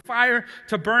him into the fire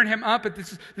to burn him up. But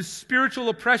this spiritual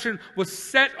oppression was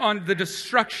set on the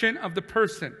destruction of the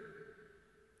person.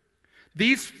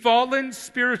 These fallen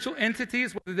spiritual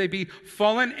entities, whether they be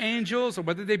fallen angels or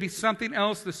whether they be something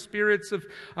else, the spirits of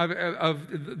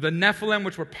the Nephilim,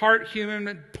 which were part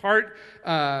human, part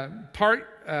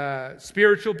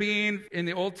spiritual being in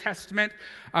the Old Testament,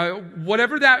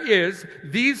 whatever that is,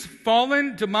 these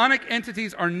fallen demonic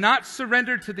entities are not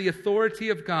surrendered to the authority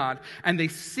of God, and they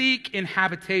seek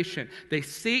inhabitation. They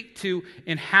seek to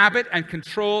inhabit and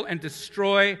control and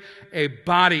destroy a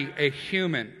body, a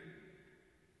human.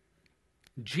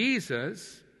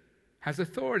 Jesus has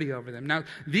authority over them. Now,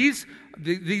 these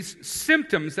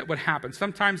symptoms that would happen,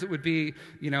 sometimes it would be,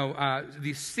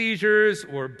 these seizures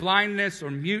or blindness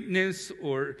or muteness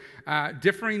or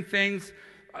differing things.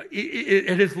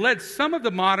 It has led some of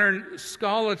the modern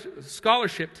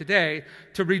scholarship today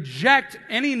to reject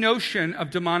any notion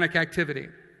of demonic activity.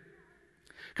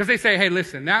 Because they say, hey,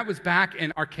 listen, that was back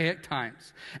in archaic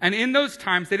times. And in those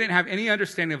times, they didn't have any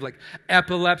understanding of like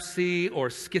epilepsy or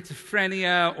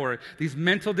schizophrenia or these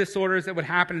mental disorders that would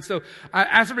happen. And so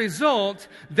as a result,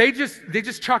 they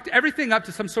just chalked everything up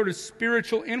to some sort of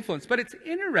spiritual influence. But it's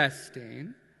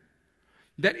interesting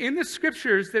that in the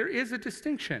scriptures, there is a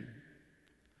distinction.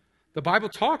 The Bible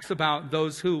talks about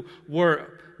those who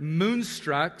were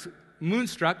moonstruck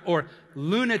or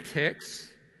lunatics,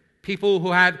 people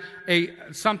who had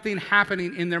something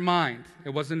happening in their mind.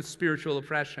 It wasn't a spiritual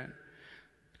oppression.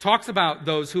 It talks about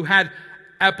those who had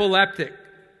epileptic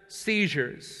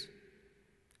seizures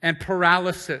and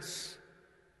paralysis,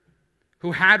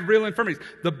 who had real infirmities.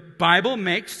 The Bible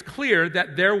makes clear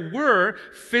that there were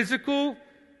physical,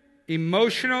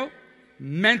 emotional,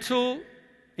 mental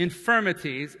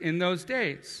infirmities in those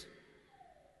days.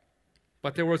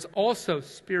 But there was also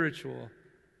spiritual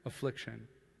affliction.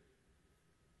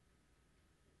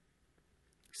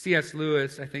 C.S.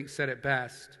 Lewis, I think, said it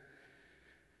best.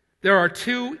 There are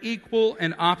two equal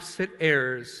and opposite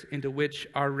errors into which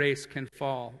our race can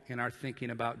fall in our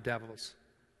thinking about devils.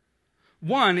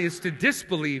 One is to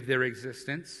disbelieve their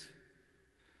existence,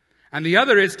 and the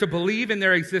other is to believe in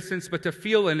their existence but to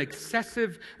feel an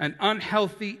excessive and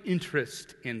unhealthy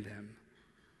interest in them.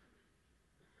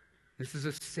 This is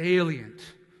a salient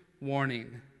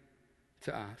warning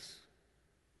to us.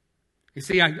 You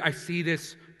see, I see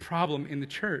this problem in the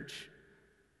church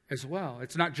as well.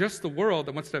 It's not just the world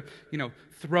that wants to,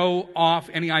 throw off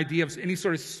any idea of any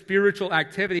sort of spiritual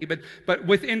activity, but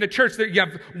within the church, you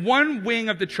have one wing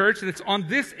of the church that's on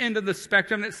this end of the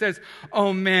spectrum that says,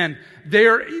 oh man,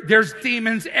 there's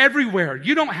demons everywhere.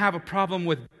 You don't have a problem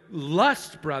with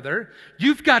lust, brother.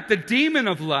 You've got the demon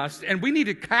of lust, and we need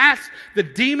to cast the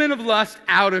demon of lust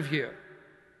out of you.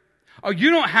 Oh, you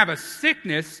don't have a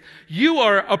sickness. You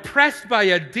are oppressed by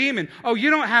a demon. Oh, you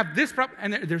don't have this problem.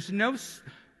 And there's no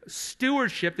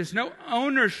stewardship. There's no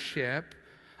ownership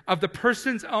of the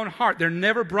person's own heart. They're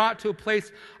never brought to a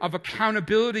place of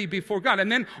accountability before God.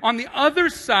 And then on the other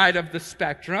side of the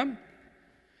spectrum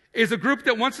is a group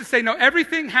that wants to say, no,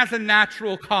 everything has a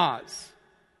natural cause.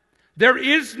 There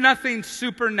is nothing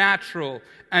supernatural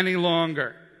any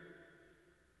longer.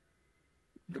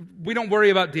 We don't worry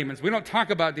about demons. We don't talk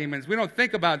about demons. We don't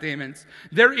think about demons.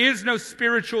 There is no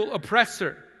spiritual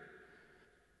oppressor.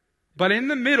 But in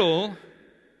the middle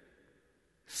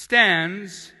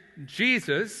stands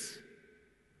Jesus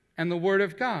and the Word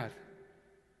of God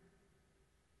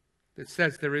that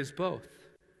says there is both.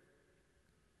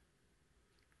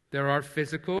 There are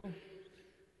physical,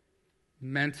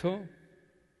 mental,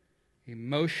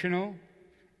 emotional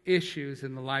issues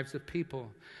in the lives of people.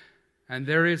 And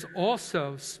there is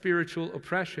also spiritual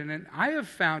oppression. And I have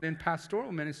found in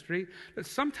pastoral ministry that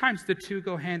sometimes the two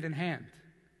go hand in hand.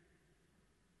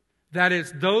 That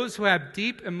is, those who have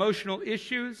deep emotional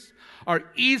issues are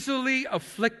easily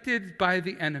afflicted by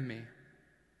the enemy.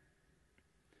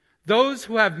 Those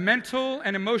who have mental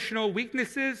and emotional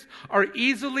weaknesses are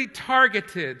easily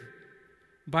targeted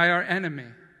by our enemy.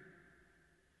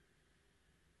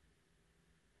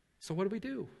 So what do we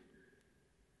do?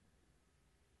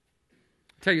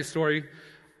 I'll tell you a story.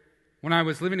 When I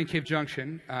was living in Cave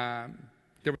Junction,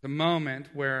 there was a moment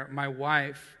where my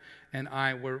wife and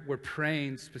I were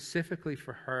praying specifically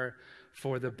for her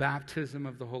for the baptism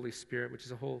of the Holy Spirit, which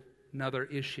is a whole another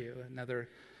issue, another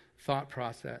thought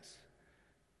process.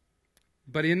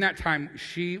 But in that time,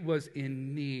 she was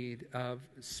in need of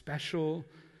special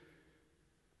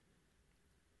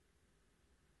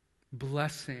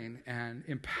blessing and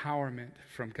empowerment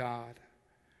from God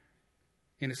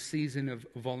in a season of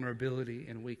vulnerability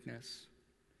and weakness.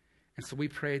 And so we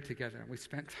prayed together. We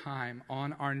spent time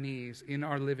on our knees in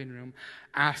our living room,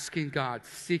 asking God,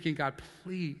 seeking God,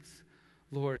 please,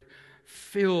 Lord,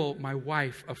 fill my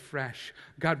wife afresh.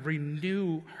 God,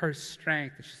 renew her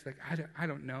strength. And she's like, I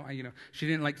don't know. She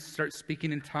didn't start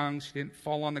speaking in tongues. She didn't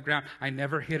fall on the ground. I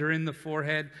never hit her in the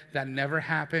forehead. That never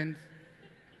happened,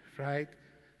 right?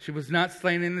 She was not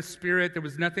slain in the spirit. There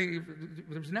was nothing,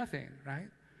 right?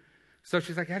 So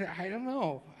she's like, I don't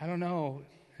know.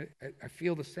 I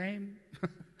feel the same,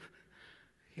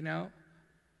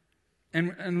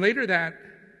 And later that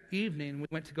evening, we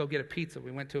went to go get a pizza.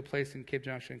 We went to a place in Cave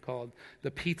Junction called the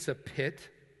Pizza Pit.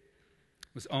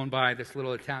 It was owned by this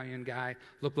little Italian guy.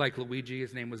 Looked like Luigi.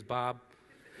 His name was Bob.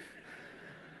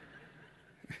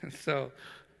 So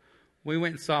we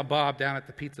went and saw Bob down at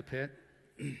the Pizza Pit.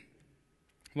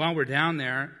 While we're down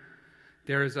there,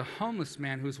 there is a homeless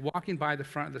man who's walking by the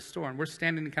front of the store, and we're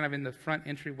standing kind of in the front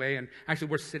entryway, and actually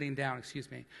we're sitting down,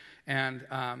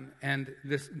 and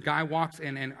this guy walks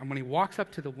in, and when he walks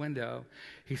up to the window,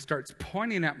 he starts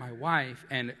pointing at my wife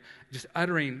and just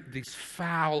uttering these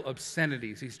foul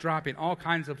obscenities. He's dropping all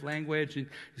kinds of language, and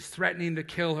he's threatening to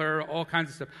kill her, all kinds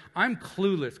of stuff. I'm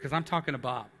clueless, because I'm talking to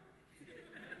Bob,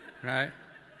 right?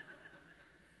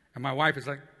 And my wife is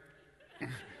like,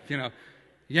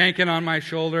 yanking on my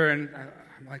shoulder, and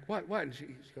I'm like, what? And she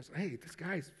goes, hey, this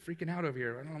guy's freaking out over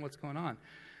here. I don't know what's going on.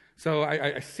 So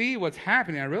I see what's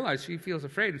happening. I realize she feels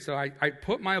afraid, and so I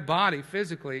put my body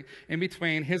physically in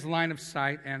between his line of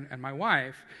sight and my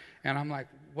wife, and I'm like,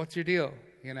 what's your deal?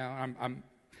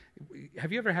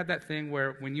 Have you ever had that thing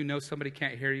where when you know somebody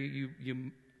can't hear you,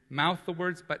 you mouth the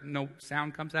words, but no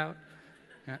sound comes out?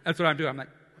 Yeah, that's what I'm doing. I'm like,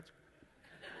 what's...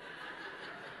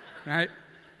 right?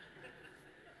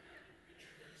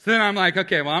 So then I'm like,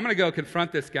 okay, well, I'm going to go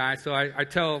confront this guy. So I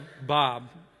tell Bob,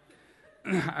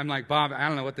 I'm like, Bob, I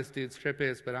don't know what this dude's trip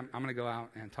is, but I'm going to go out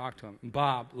and talk to him. And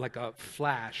Bob, like a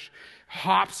flash,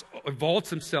 vaults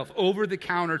himself over the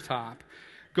countertop,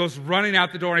 goes running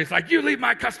out the door, and he's like, "You leave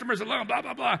my customers alone, blah,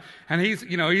 blah, blah." And he's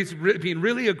being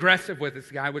really aggressive with this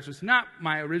guy, which was not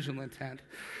my original intent.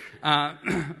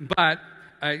 But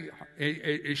I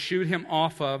shooed him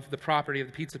off of the property of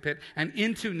the Pizza Pit and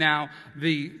into now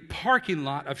the parking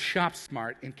lot of Shop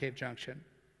Smart in Cave Junction.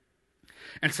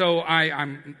 And so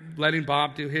I'm letting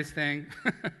Bob do his thing.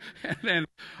 And then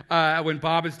when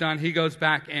Bob is done, he goes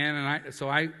back in, and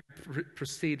I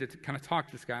proceed to kind of talk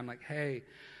to this guy. I'm like, "Hey,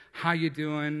 how you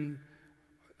doing?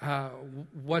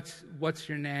 What's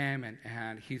your name?"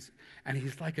 And he's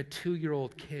like a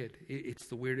 2-year-old kid. It's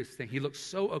the weirdest thing. He looks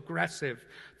so aggressive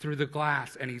through the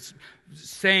glass, and he's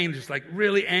saying just like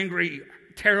really angry,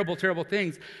 terrible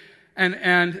things. And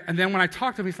then when I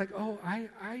talk to him, he's like, "Oh,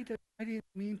 I didn't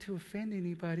mean to offend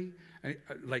anybody." And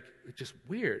like, it's just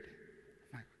weird.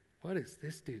 I'm like, what is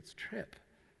this dude's trip?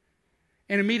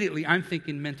 And immediately I'm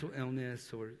thinking mental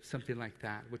illness or something like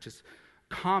that, which is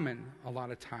common a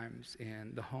lot of times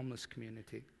in the homeless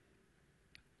community.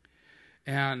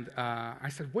 And I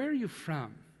said, "Where are you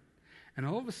from?" And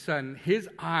all of a sudden, his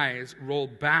eyes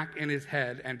rolled back in his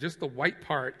head, and just the white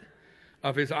part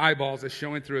of his eyeballs is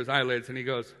showing through his eyelids, and he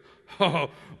goes,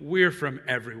 "Oh, we're from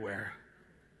everywhere."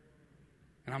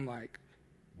 And I'm like,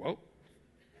 "Whoa,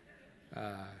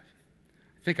 I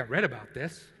think I read about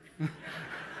this."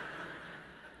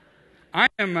 I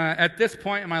am, at this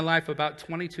point in my life, about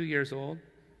 22 years old.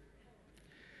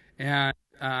 And,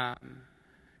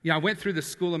 I went through the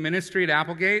School of Ministry at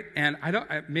Applegate, and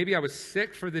maybe I was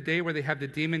sick for the day where they have the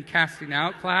demon casting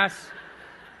out class.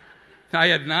 I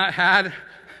had not had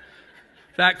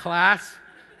that class,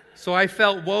 so I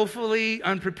felt woefully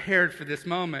unprepared for this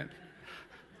moment.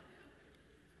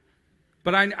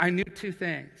 But I knew two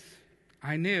things.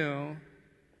 I knew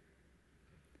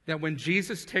that when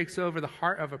Jesus takes over the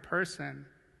heart of a person,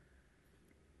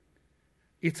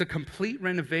 it's a complete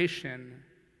renovation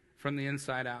from the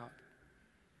inside out.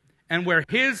 And where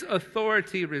his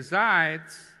authority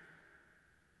resides,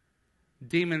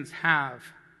 demons have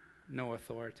no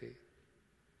authority.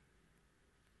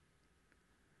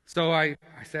 So I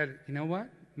said, "You know what?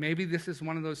 Maybe this is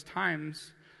one of those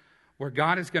times where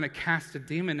God is going to cast a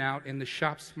demon out in the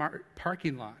Shop Smart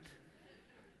parking lot."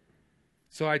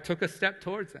 So I took a step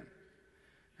towards him.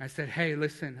 I said, "Hey,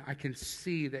 listen, I can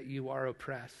see that you are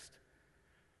oppressed.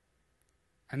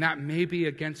 And that may be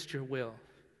against your will.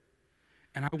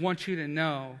 And I want you to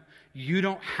know you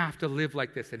don't have to live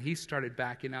like this." And he started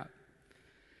backing up.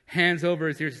 Hands over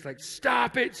his ears, he's like,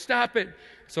 "Stop it, stop it."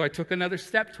 So I took another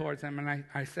step towards him, and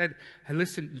I said, "Hey,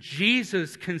 listen,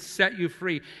 Jesus can set you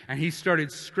free." And he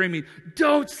started screaming,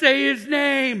 "Don't say his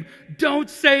name! Don't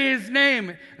say his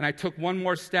name!" And I took one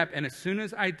more step, and as soon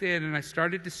as I did, and I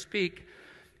started to speak,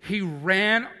 he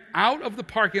ran out of the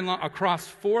parking lot across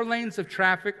 4 lanes of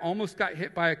traffic, almost got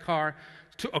hit by a car,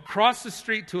 across the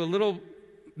street to a little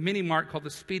mini mart called the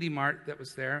Speedy Mart that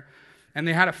was there. And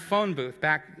they had a phone booth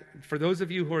back, for those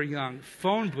of you who are young,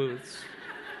 phone booths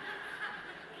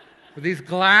with these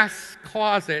glass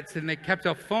closets, and they kept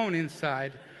a phone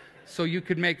inside so you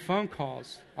could make phone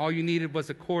calls. All you needed was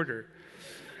a quarter.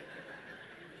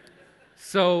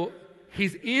 So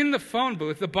he's in the phone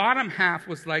booth. The bottom half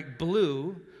was like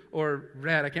blue or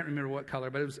red. I can't remember what color,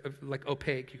 but it was like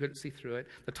opaque. You couldn't see through it.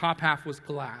 The top half was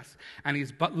glass. And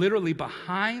he's literally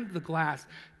behind the glass,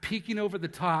 peeking over the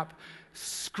top,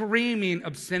 screaming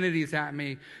obscenities at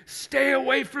me. "Stay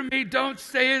away from me. Don't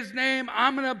say his name.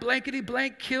 I'm going to blankety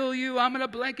blank kill you. I'm going to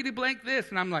blankety blank this."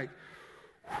 And I'm like,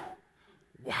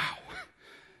 wow,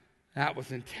 that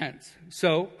was intense.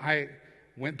 So I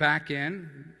went back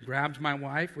in, grabbed my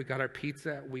wife. We got our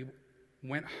pizza. We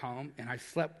went home, and I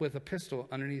slept with a pistol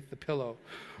underneath the pillow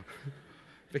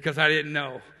because I didn't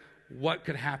know what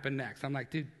could happen next. I'm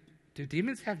like, do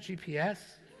demons have GPS?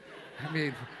 I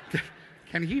mean,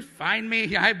 can he find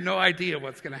me? I have no idea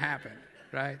what's going to happen,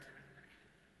 right?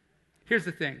 Here's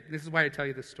the thing. This is why I tell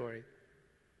you this story.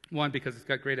 1, because it's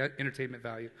got great entertainment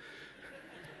value.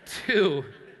 2,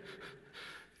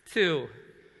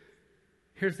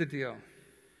 here's the deal.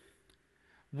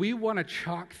 We want to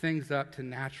chalk things up to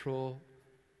natural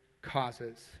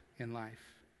causes in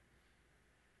life.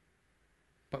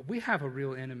 But we have a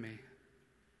real enemy.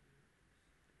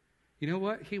 You know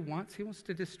what he wants? He wants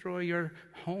to destroy your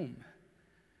home,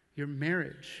 your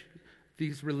marriage,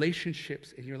 these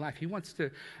relationships in your life. He wants to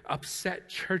upset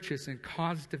churches and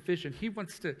cause division. He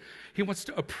wants to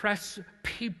oppress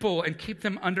people and keep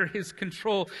them under his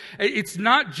control. It's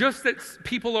not just that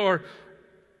people are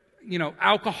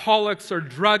alcoholics or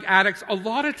drug addicts. A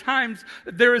lot of times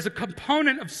there is a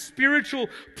component of spiritual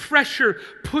pressure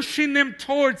pushing them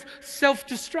towards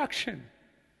self-destruction.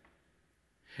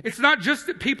 It's not just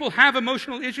that people have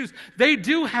emotional issues. They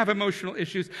do have emotional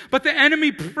issues. But the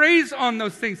enemy preys on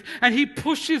those things, and he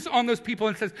pushes on those people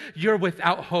and says, you're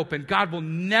without hope, and God will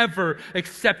never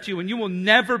accept you, and you will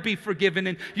never be forgiven,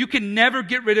 and you can never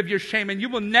get rid of your shame, and you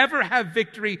will never have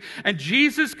victory. And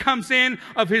Jesus comes in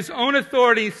of his own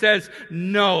authority and says,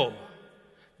 no,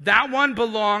 that one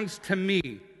belongs to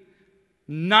me,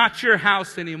 not your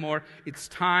house anymore. It's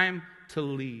time to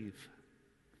leave.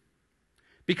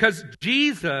 Because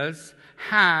Jesus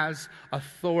has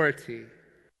authority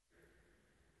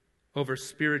over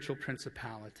spiritual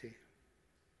principality.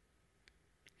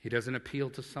 He doesn't appeal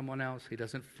to someone else. He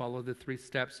doesn't follow the 3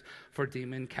 steps for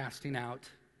demon casting out.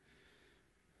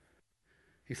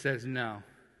 He says, no,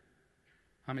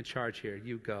 I'm in charge here.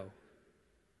 You go.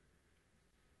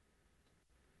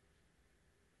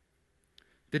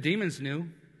 The demons knew,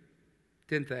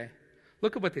 didn't they?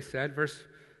 Look at what they said, verse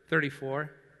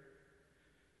 34.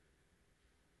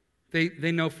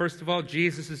 They know, first of all,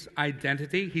 Jesus'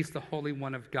 identity. He's the Holy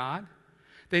One of God.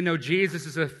 They know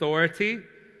Jesus' authority.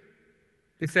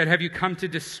 They said, have you come to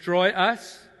destroy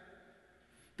us?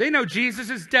 They know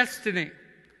Jesus' destiny.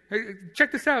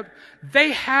 Check this out.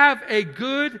 They have a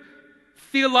good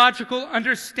theological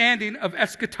understanding of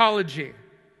eschatology.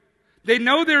 They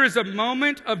know there is a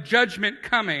moment of judgment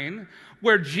coming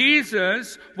where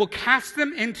Jesus will cast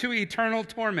them into eternal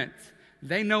torment.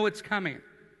 They know it's coming.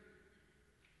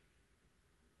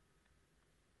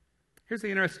 Here's the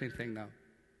interesting thing, though.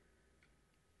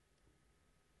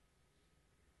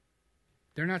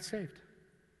 They're not saved.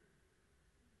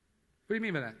 What do you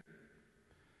mean by that?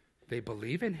 They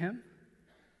believe in him.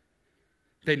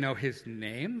 They know his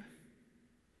name.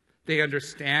 They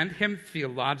understand him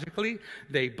theologically.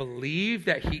 They believe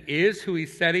that he is who he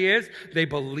said he is. They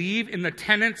believe in the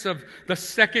tenets of the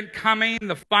second coming,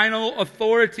 the final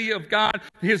authority of God,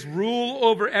 his rule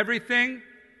over everything.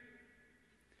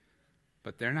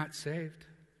 But they're not saved.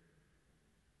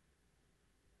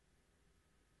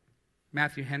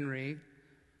 Matthew Henry,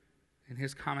 in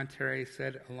his commentary,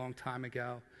 said a long time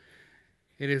ago,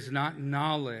 it is not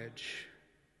knowledge,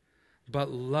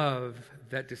 but love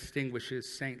that distinguishes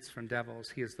saints from devils.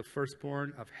 He is the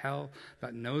firstborn of hell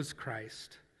that knows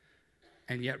Christ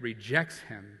and yet rejects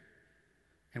him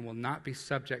and will not be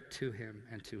subject to him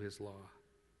and to his law.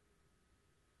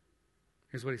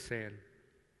 Here's what he's saying.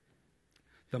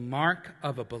 The mark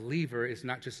of a believer is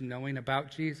not just knowing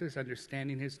about Jesus,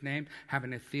 understanding his name,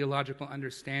 having a theological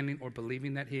understanding, or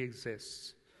believing that he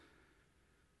exists.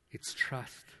 It's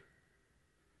trust.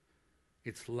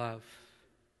 It's love.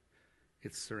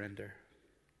 It's surrender.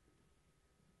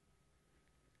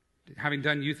 Having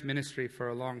done youth ministry for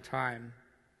a long time,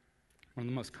 one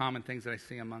of the most common things that I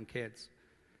see among kids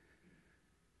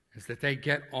is that they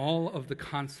get all of the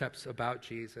concepts about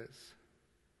Jesus.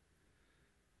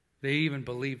 They even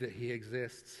believe that he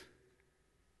exists.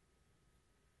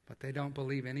 But they don't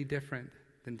believe any different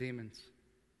than demons.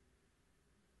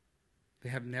 They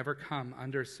have never come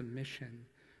under submission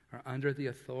or under the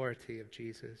authority of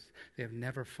Jesus. They have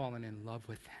never fallen in love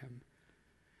with him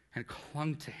and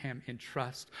clung to him in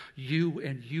trust. You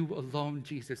and you alone,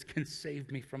 Jesus, can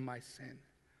save me from my sin.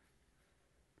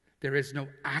 There is no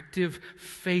active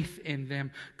faith in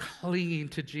them clinging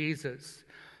to Jesus.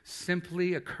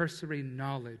 Simply a cursory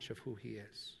knowledge of who he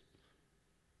is.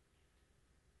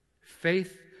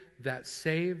 Faith that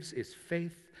saves is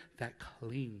faith that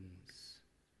clings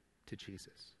to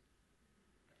Jesus.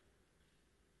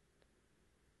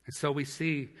 And so we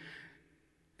see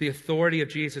the authority of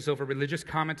Jesus over religious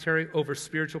commentary, over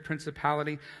spiritual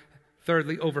principality,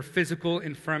 thirdly, over physical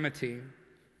infirmity.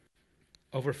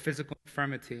 Over physical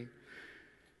infirmity.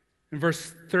 In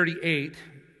verse 38,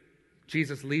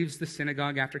 Jesus leaves the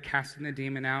synagogue after casting the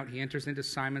demon out. He enters into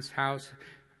Simon's house,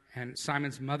 and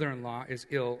Simon's mother-in-law is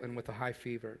ill and with a high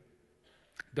fever.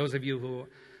 Those of you who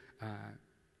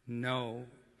know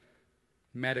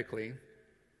medically,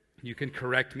 you can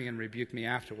correct me and rebuke me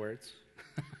afterwards,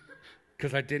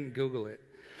 because I didn't Google it.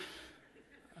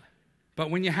 But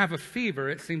when you have a fever,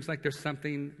 it seems like there's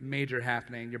something major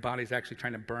happening. Your body's actually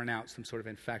trying to burn out some sort of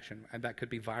infection. And that could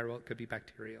be viral, it could be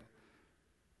bacterial.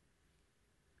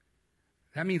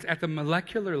 That means at the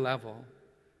molecular level,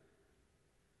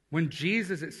 when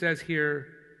Jesus, it says here,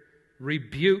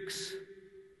 rebukes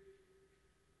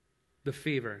the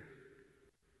fever,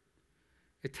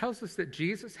 it tells us that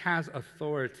Jesus has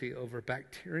authority over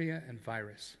bacteria and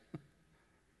virus.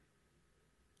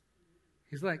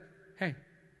 He's like, hey,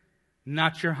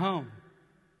 not your home.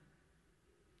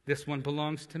 This one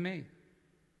belongs to me.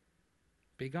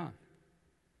 Be gone.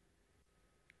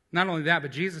 Not only that,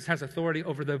 but Jesus has authority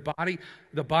over the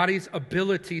body's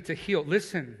ability to heal.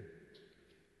 Listen,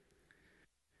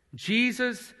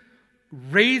 Jesus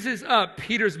raises up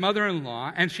Peter's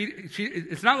mother-in-law, and she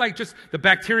it's not like just the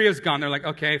bacteria's gone. They're like,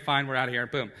 okay, fine, we're out of here.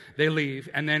 Boom. They leave.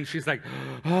 And then she's like,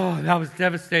 oh, that was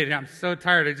devastating. I'm so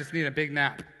tired. I just need a big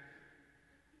nap.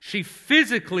 She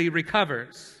physically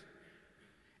recovers,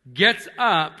 gets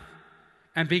up,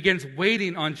 and begins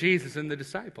waiting on Jesus and the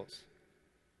disciples.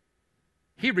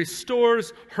 He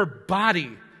restores her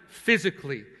body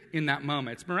physically in that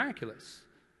moment. It's miraculous.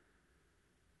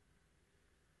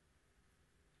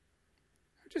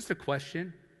 Just a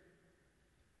question.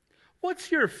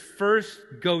 What's your first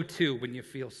go-to when you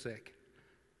feel sick?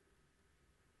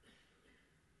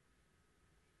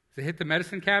 Is it hit the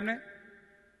medicine cabinet?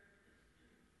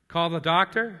 Call the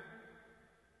doctor?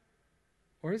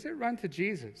 Or is it run to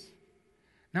Jesus?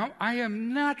 Now, I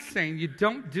am not saying you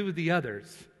don't do the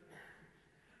others.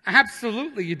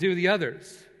 Absolutely, you do the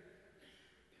others.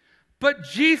 But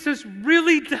Jesus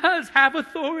really does have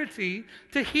authority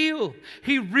to heal.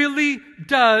 He really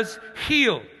does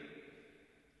heal.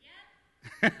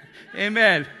 Yep.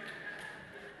 Amen.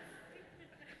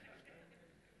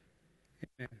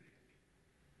 Amen.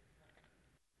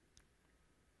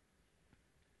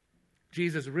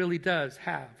 Jesus really does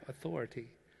have authority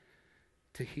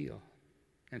to heal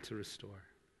and to restore.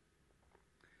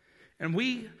 And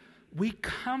we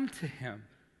come to him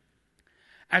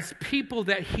as people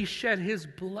that he shed his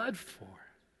blood for.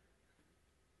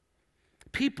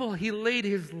 People he laid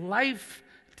his life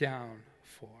down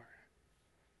for.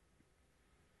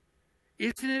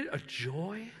 Isn't it a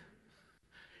joy?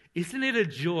 Isn't it a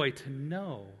joy to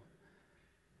know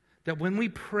that when we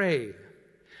pray,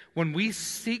 when we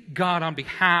seek God on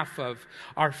behalf of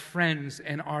our friends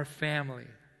and our family,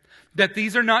 that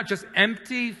these are not just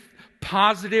empty,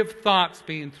 positive thoughts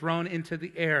being thrown into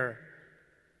the air,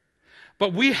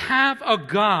 but we have a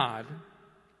God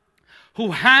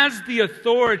who has the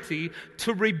authority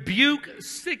to rebuke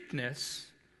sickness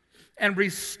and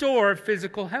restore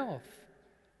physical health.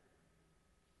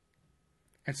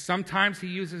 And sometimes he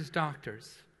uses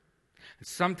doctors. And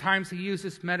sometimes he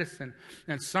uses medicine.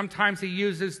 And sometimes he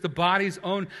uses the body's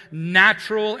own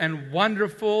natural and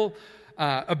wonderful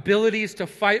abilities to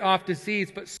fight off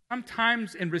disease. But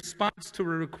sometimes in response to a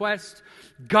request,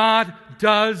 God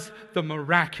does the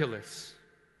miraculous.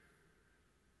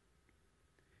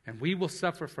 And we will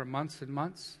suffer for months and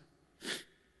months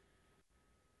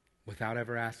without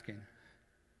ever asking.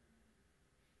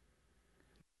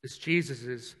 It's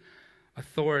Jesus'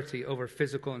 authority over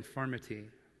physical infirmity.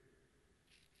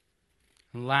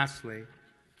 And lastly,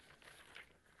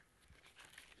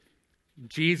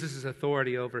 Jesus'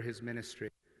 authority over his ministry.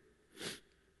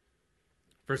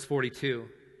 Verse 42.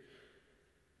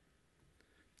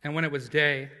 And when it was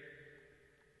day,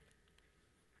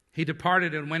 he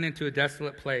departed and went into a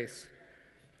desolate place.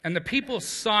 And the people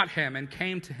sought him and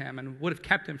came to him and would have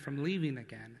kept him from leaving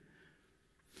again.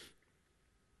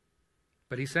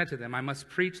 But he said to them, I must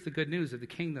preach the good news of the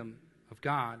kingdom of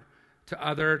God to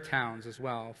other towns as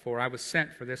well, for I was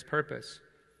sent for this purpose.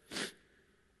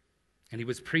 And he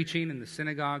was preaching in the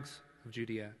synagogues of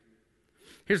Judea.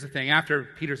 Here's the thing. After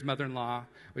Peter's mother-in-law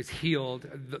was healed,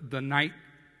 the night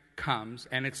comes,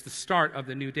 and it's the start of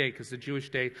the new day, because the Jewish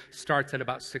day starts at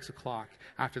about 6 o'clock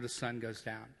after the sun goes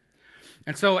down.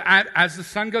 And so as the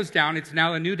sun goes down, it's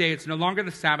now a new day. It's no longer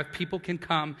the Sabbath. People can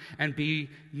come and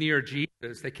be near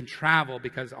Jesus. They can travel,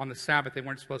 because on the Sabbath they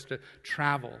weren't supposed to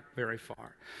travel very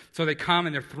far. So they come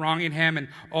and they're thronging him, and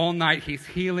all night he's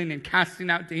healing and casting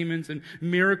out demons, and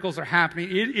miracles are happening.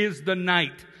 It is the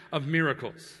night of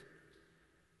miracles.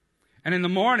 And in the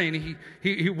morning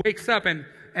he wakes up and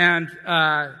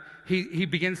he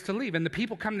begins to leave. And the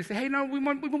people come and say, hey, no, we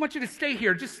want you to stay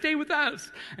here. Just stay with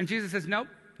us. And Jesus says, nope,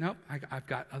 I've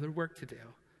got other work to do.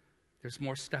 There's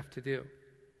more stuff to do.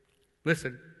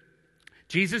 Listen,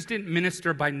 Jesus didn't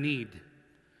minister by need.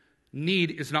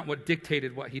 Need is not what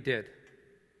dictated what he did.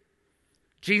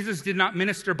 Jesus did not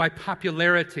minister by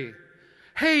popularity.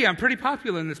 Hey, I'm pretty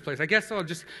popular in this place. I guess I'll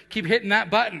just keep hitting that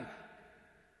button.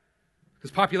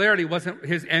 Because popularity wasn't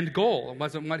his end goal. It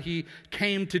wasn't what he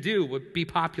came to do, would be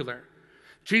popular.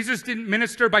 Jesus didn't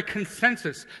minister by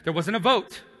consensus. There wasn't a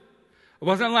vote. It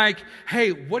wasn't like, hey,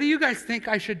 what do you guys think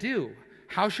I should do?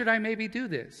 How should I maybe do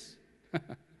this?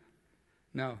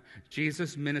 No,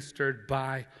 Jesus ministered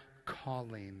by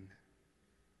calling.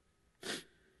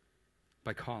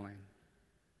 By calling.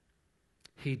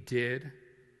 He did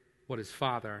what his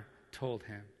Father told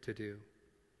him to do.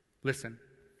 Listen.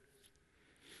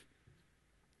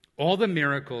 All the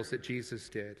miracles that Jesus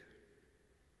did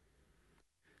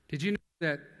you know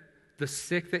that the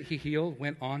sick that he healed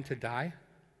went on to die?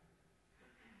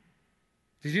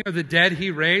 Did you know the dead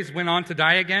he raised went on to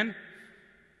die again?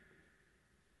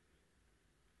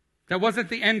 That wasn't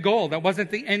the end goal. That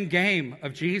wasn't the end game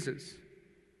of Jesus.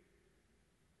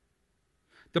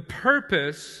 The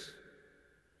purpose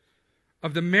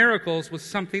of the miracles was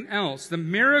something else. The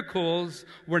miracles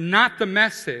were not the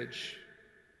message.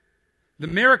 The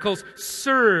miracles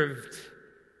served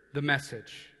the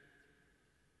message.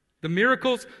 The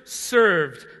miracles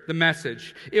served the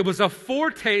message. It was a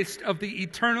foretaste of the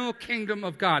eternal kingdom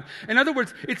of God. In other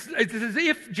words, it's as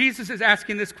if Jesus is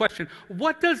asking this question: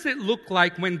 what does it look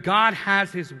like when God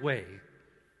has his way?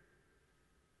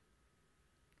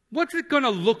 What's it going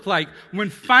to look like when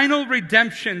final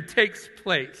redemption takes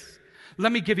place?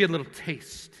 Let me give you a little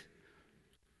taste.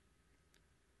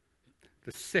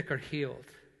 The sick are healed.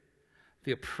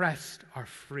 The oppressed are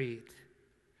freed.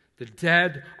 The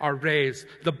dead are raised.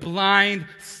 The blind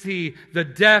see. The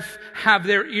deaf have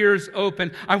their ears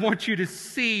open. I want you to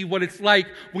see what it's like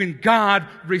when God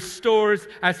restores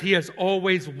as he has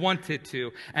always wanted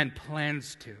to and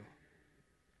plans to.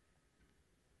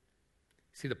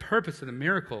 See, the purpose of the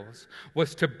miracles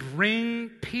was to bring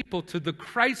people to the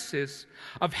crisis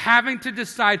of having to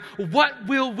decide, what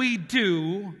will we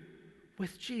do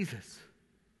with Jesus?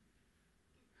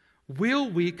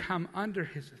 Will we come under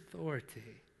his authority?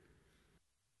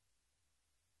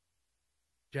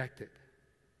 Reject it.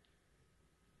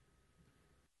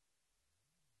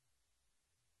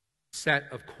 Set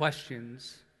of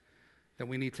questions that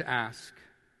we need to ask.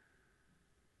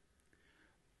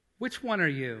 Which one are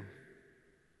you?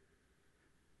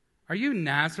 Are you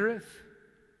Nazareth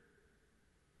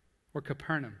or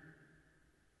Capernaum?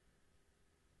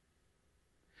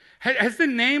 Has the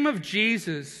name of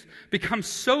Jesus become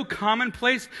so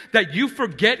commonplace that you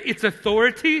forget its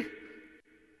authority?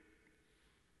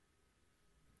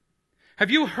 Have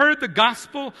you heard the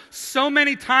gospel so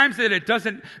many times that it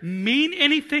doesn't mean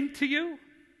anything to you?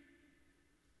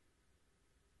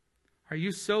 Are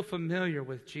you so familiar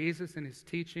with Jesus and his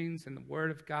teachings and the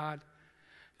Word of God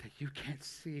that you can't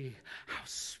see how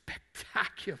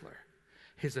spectacular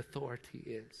his authority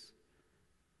is?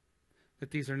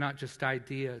 That these are not just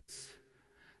ideas,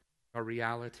 are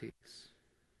realities.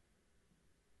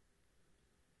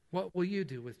 What will you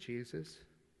do with Jesus?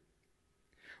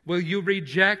 Will you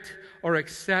reject or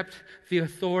accept the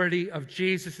authority of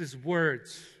Jesus'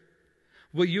 words?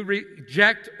 Will you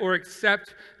reject or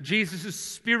accept Jesus'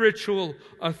 spiritual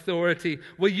authority?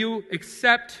 Will you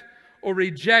accept or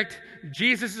reject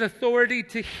Jesus' authority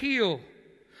to heal?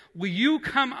 Will you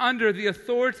come under the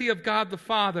authority of God the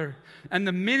Father and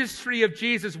the ministry of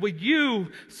Jesus? Will you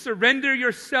surrender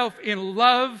yourself in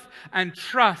love and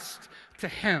trust to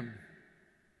him?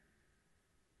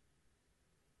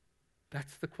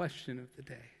 That's the question of the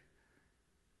day.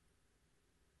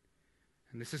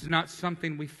 And this is not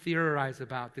something we theorize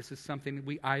about. This is something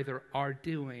we either are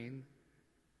doing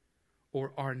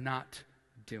or are not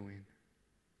doing.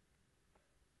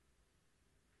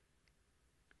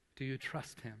 Do you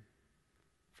trust him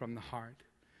from the heart?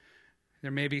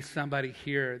 There may be somebody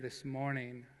here this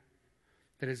morning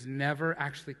that has never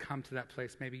actually come to that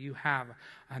place. Maybe you have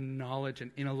a knowledge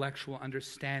and intellectual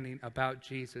understanding about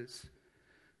Jesus.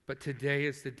 But today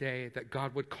is the day that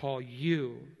God would call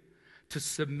you to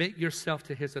submit yourself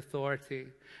to his authority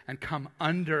and come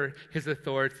under his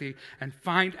authority and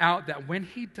find out that when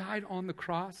he died on the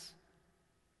cross,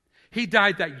 he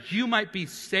died that you might be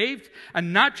saved,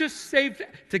 and not just saved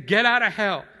to get out of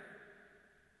hell,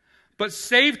 but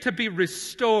saved to be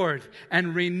restored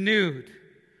and renewed,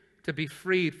 to be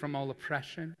freed from all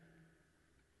oppression,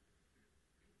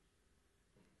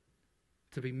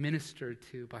 to be ministered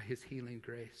to by his healing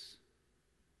grace,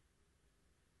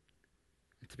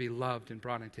 and to be loved and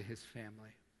brought into his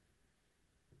family.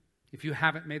 If you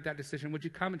haven't made that decision, would you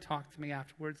come and talk to me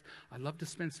afterwards? I'd love to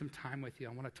spend some time with you.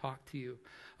 I want to talk to you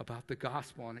about the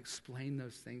gospel and explain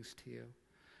those things to you.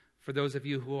 For those of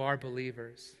you who are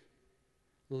believers,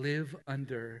 live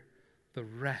under the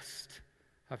rest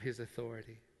of his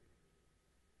authority.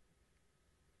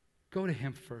 Go to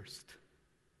him first.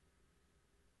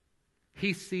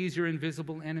 He sees your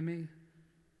invisible enemy.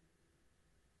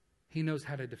 He knows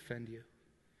how to defend you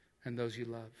and those you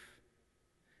love.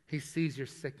 He sees your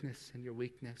sickness and your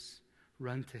weakness.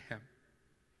 Run to him.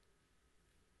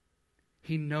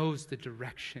 He knows the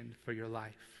direction for your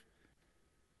life.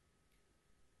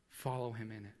 Follow him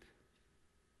in it.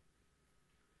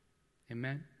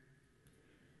 Amen.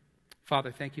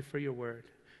 Father, thank you for your word.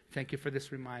 Thank you for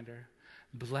this reminder.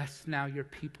 Bless now your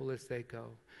people as they go.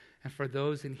 And for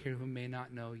those in here who may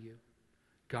not know you,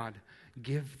 God,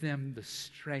 give them the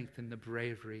strength and the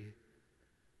bravery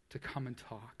to come and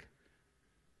talk.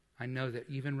 I know that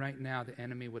even right now the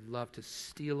enemy would love to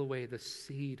steal away the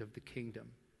seed of the kingdom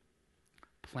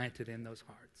planted in those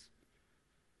hearts.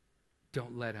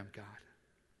 Don't let them, God.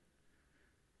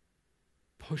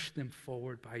 Push them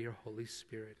forward by your Holy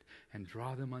Spirit and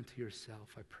draw them unto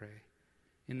yourself, I pray.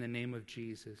 In the name of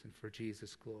Jesus and for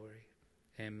Jesus' glory.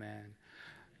 Amen.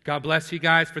 God bless you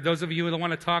guys. For those of you that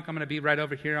want to talk, I'm going to be right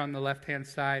over here on the left-hand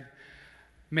side.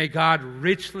 May God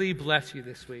richly bless you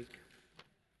this week.